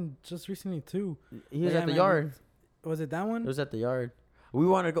big one just recently too. He was Yeah, at the man, yard. Was it that one? It was at the yard. We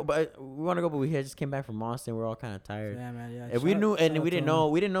want to go, but we had just came back from Austin. We're all kind of tired. Yeah, man. Yeah. And we knew, shout and out we to didn't him. know.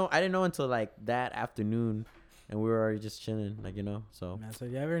 We didn't know. I didn't know until like that afternoon, and we were already just chilling, So Man, so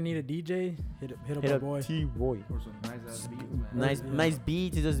if you ever need a DJ, hit up hit our up boy. T Roy. Or some nice ass beats, man. Nice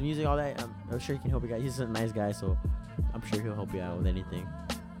beats. He does music, all that. I'm sure he can help you guys. He's a nice guy, so I'm sure he'll help you out with anything.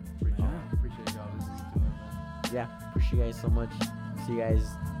 Appreciate, Yeah. appreciate y'all listening to us, man. Yeah, appreciate you guys so much. See you guys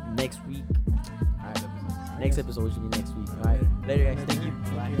next week. All right, next episode should be next week. All right, later guys. Thank you.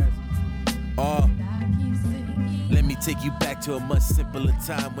 Thank you guys. Let me take you back to a much simpler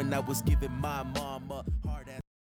time when I was giving my mom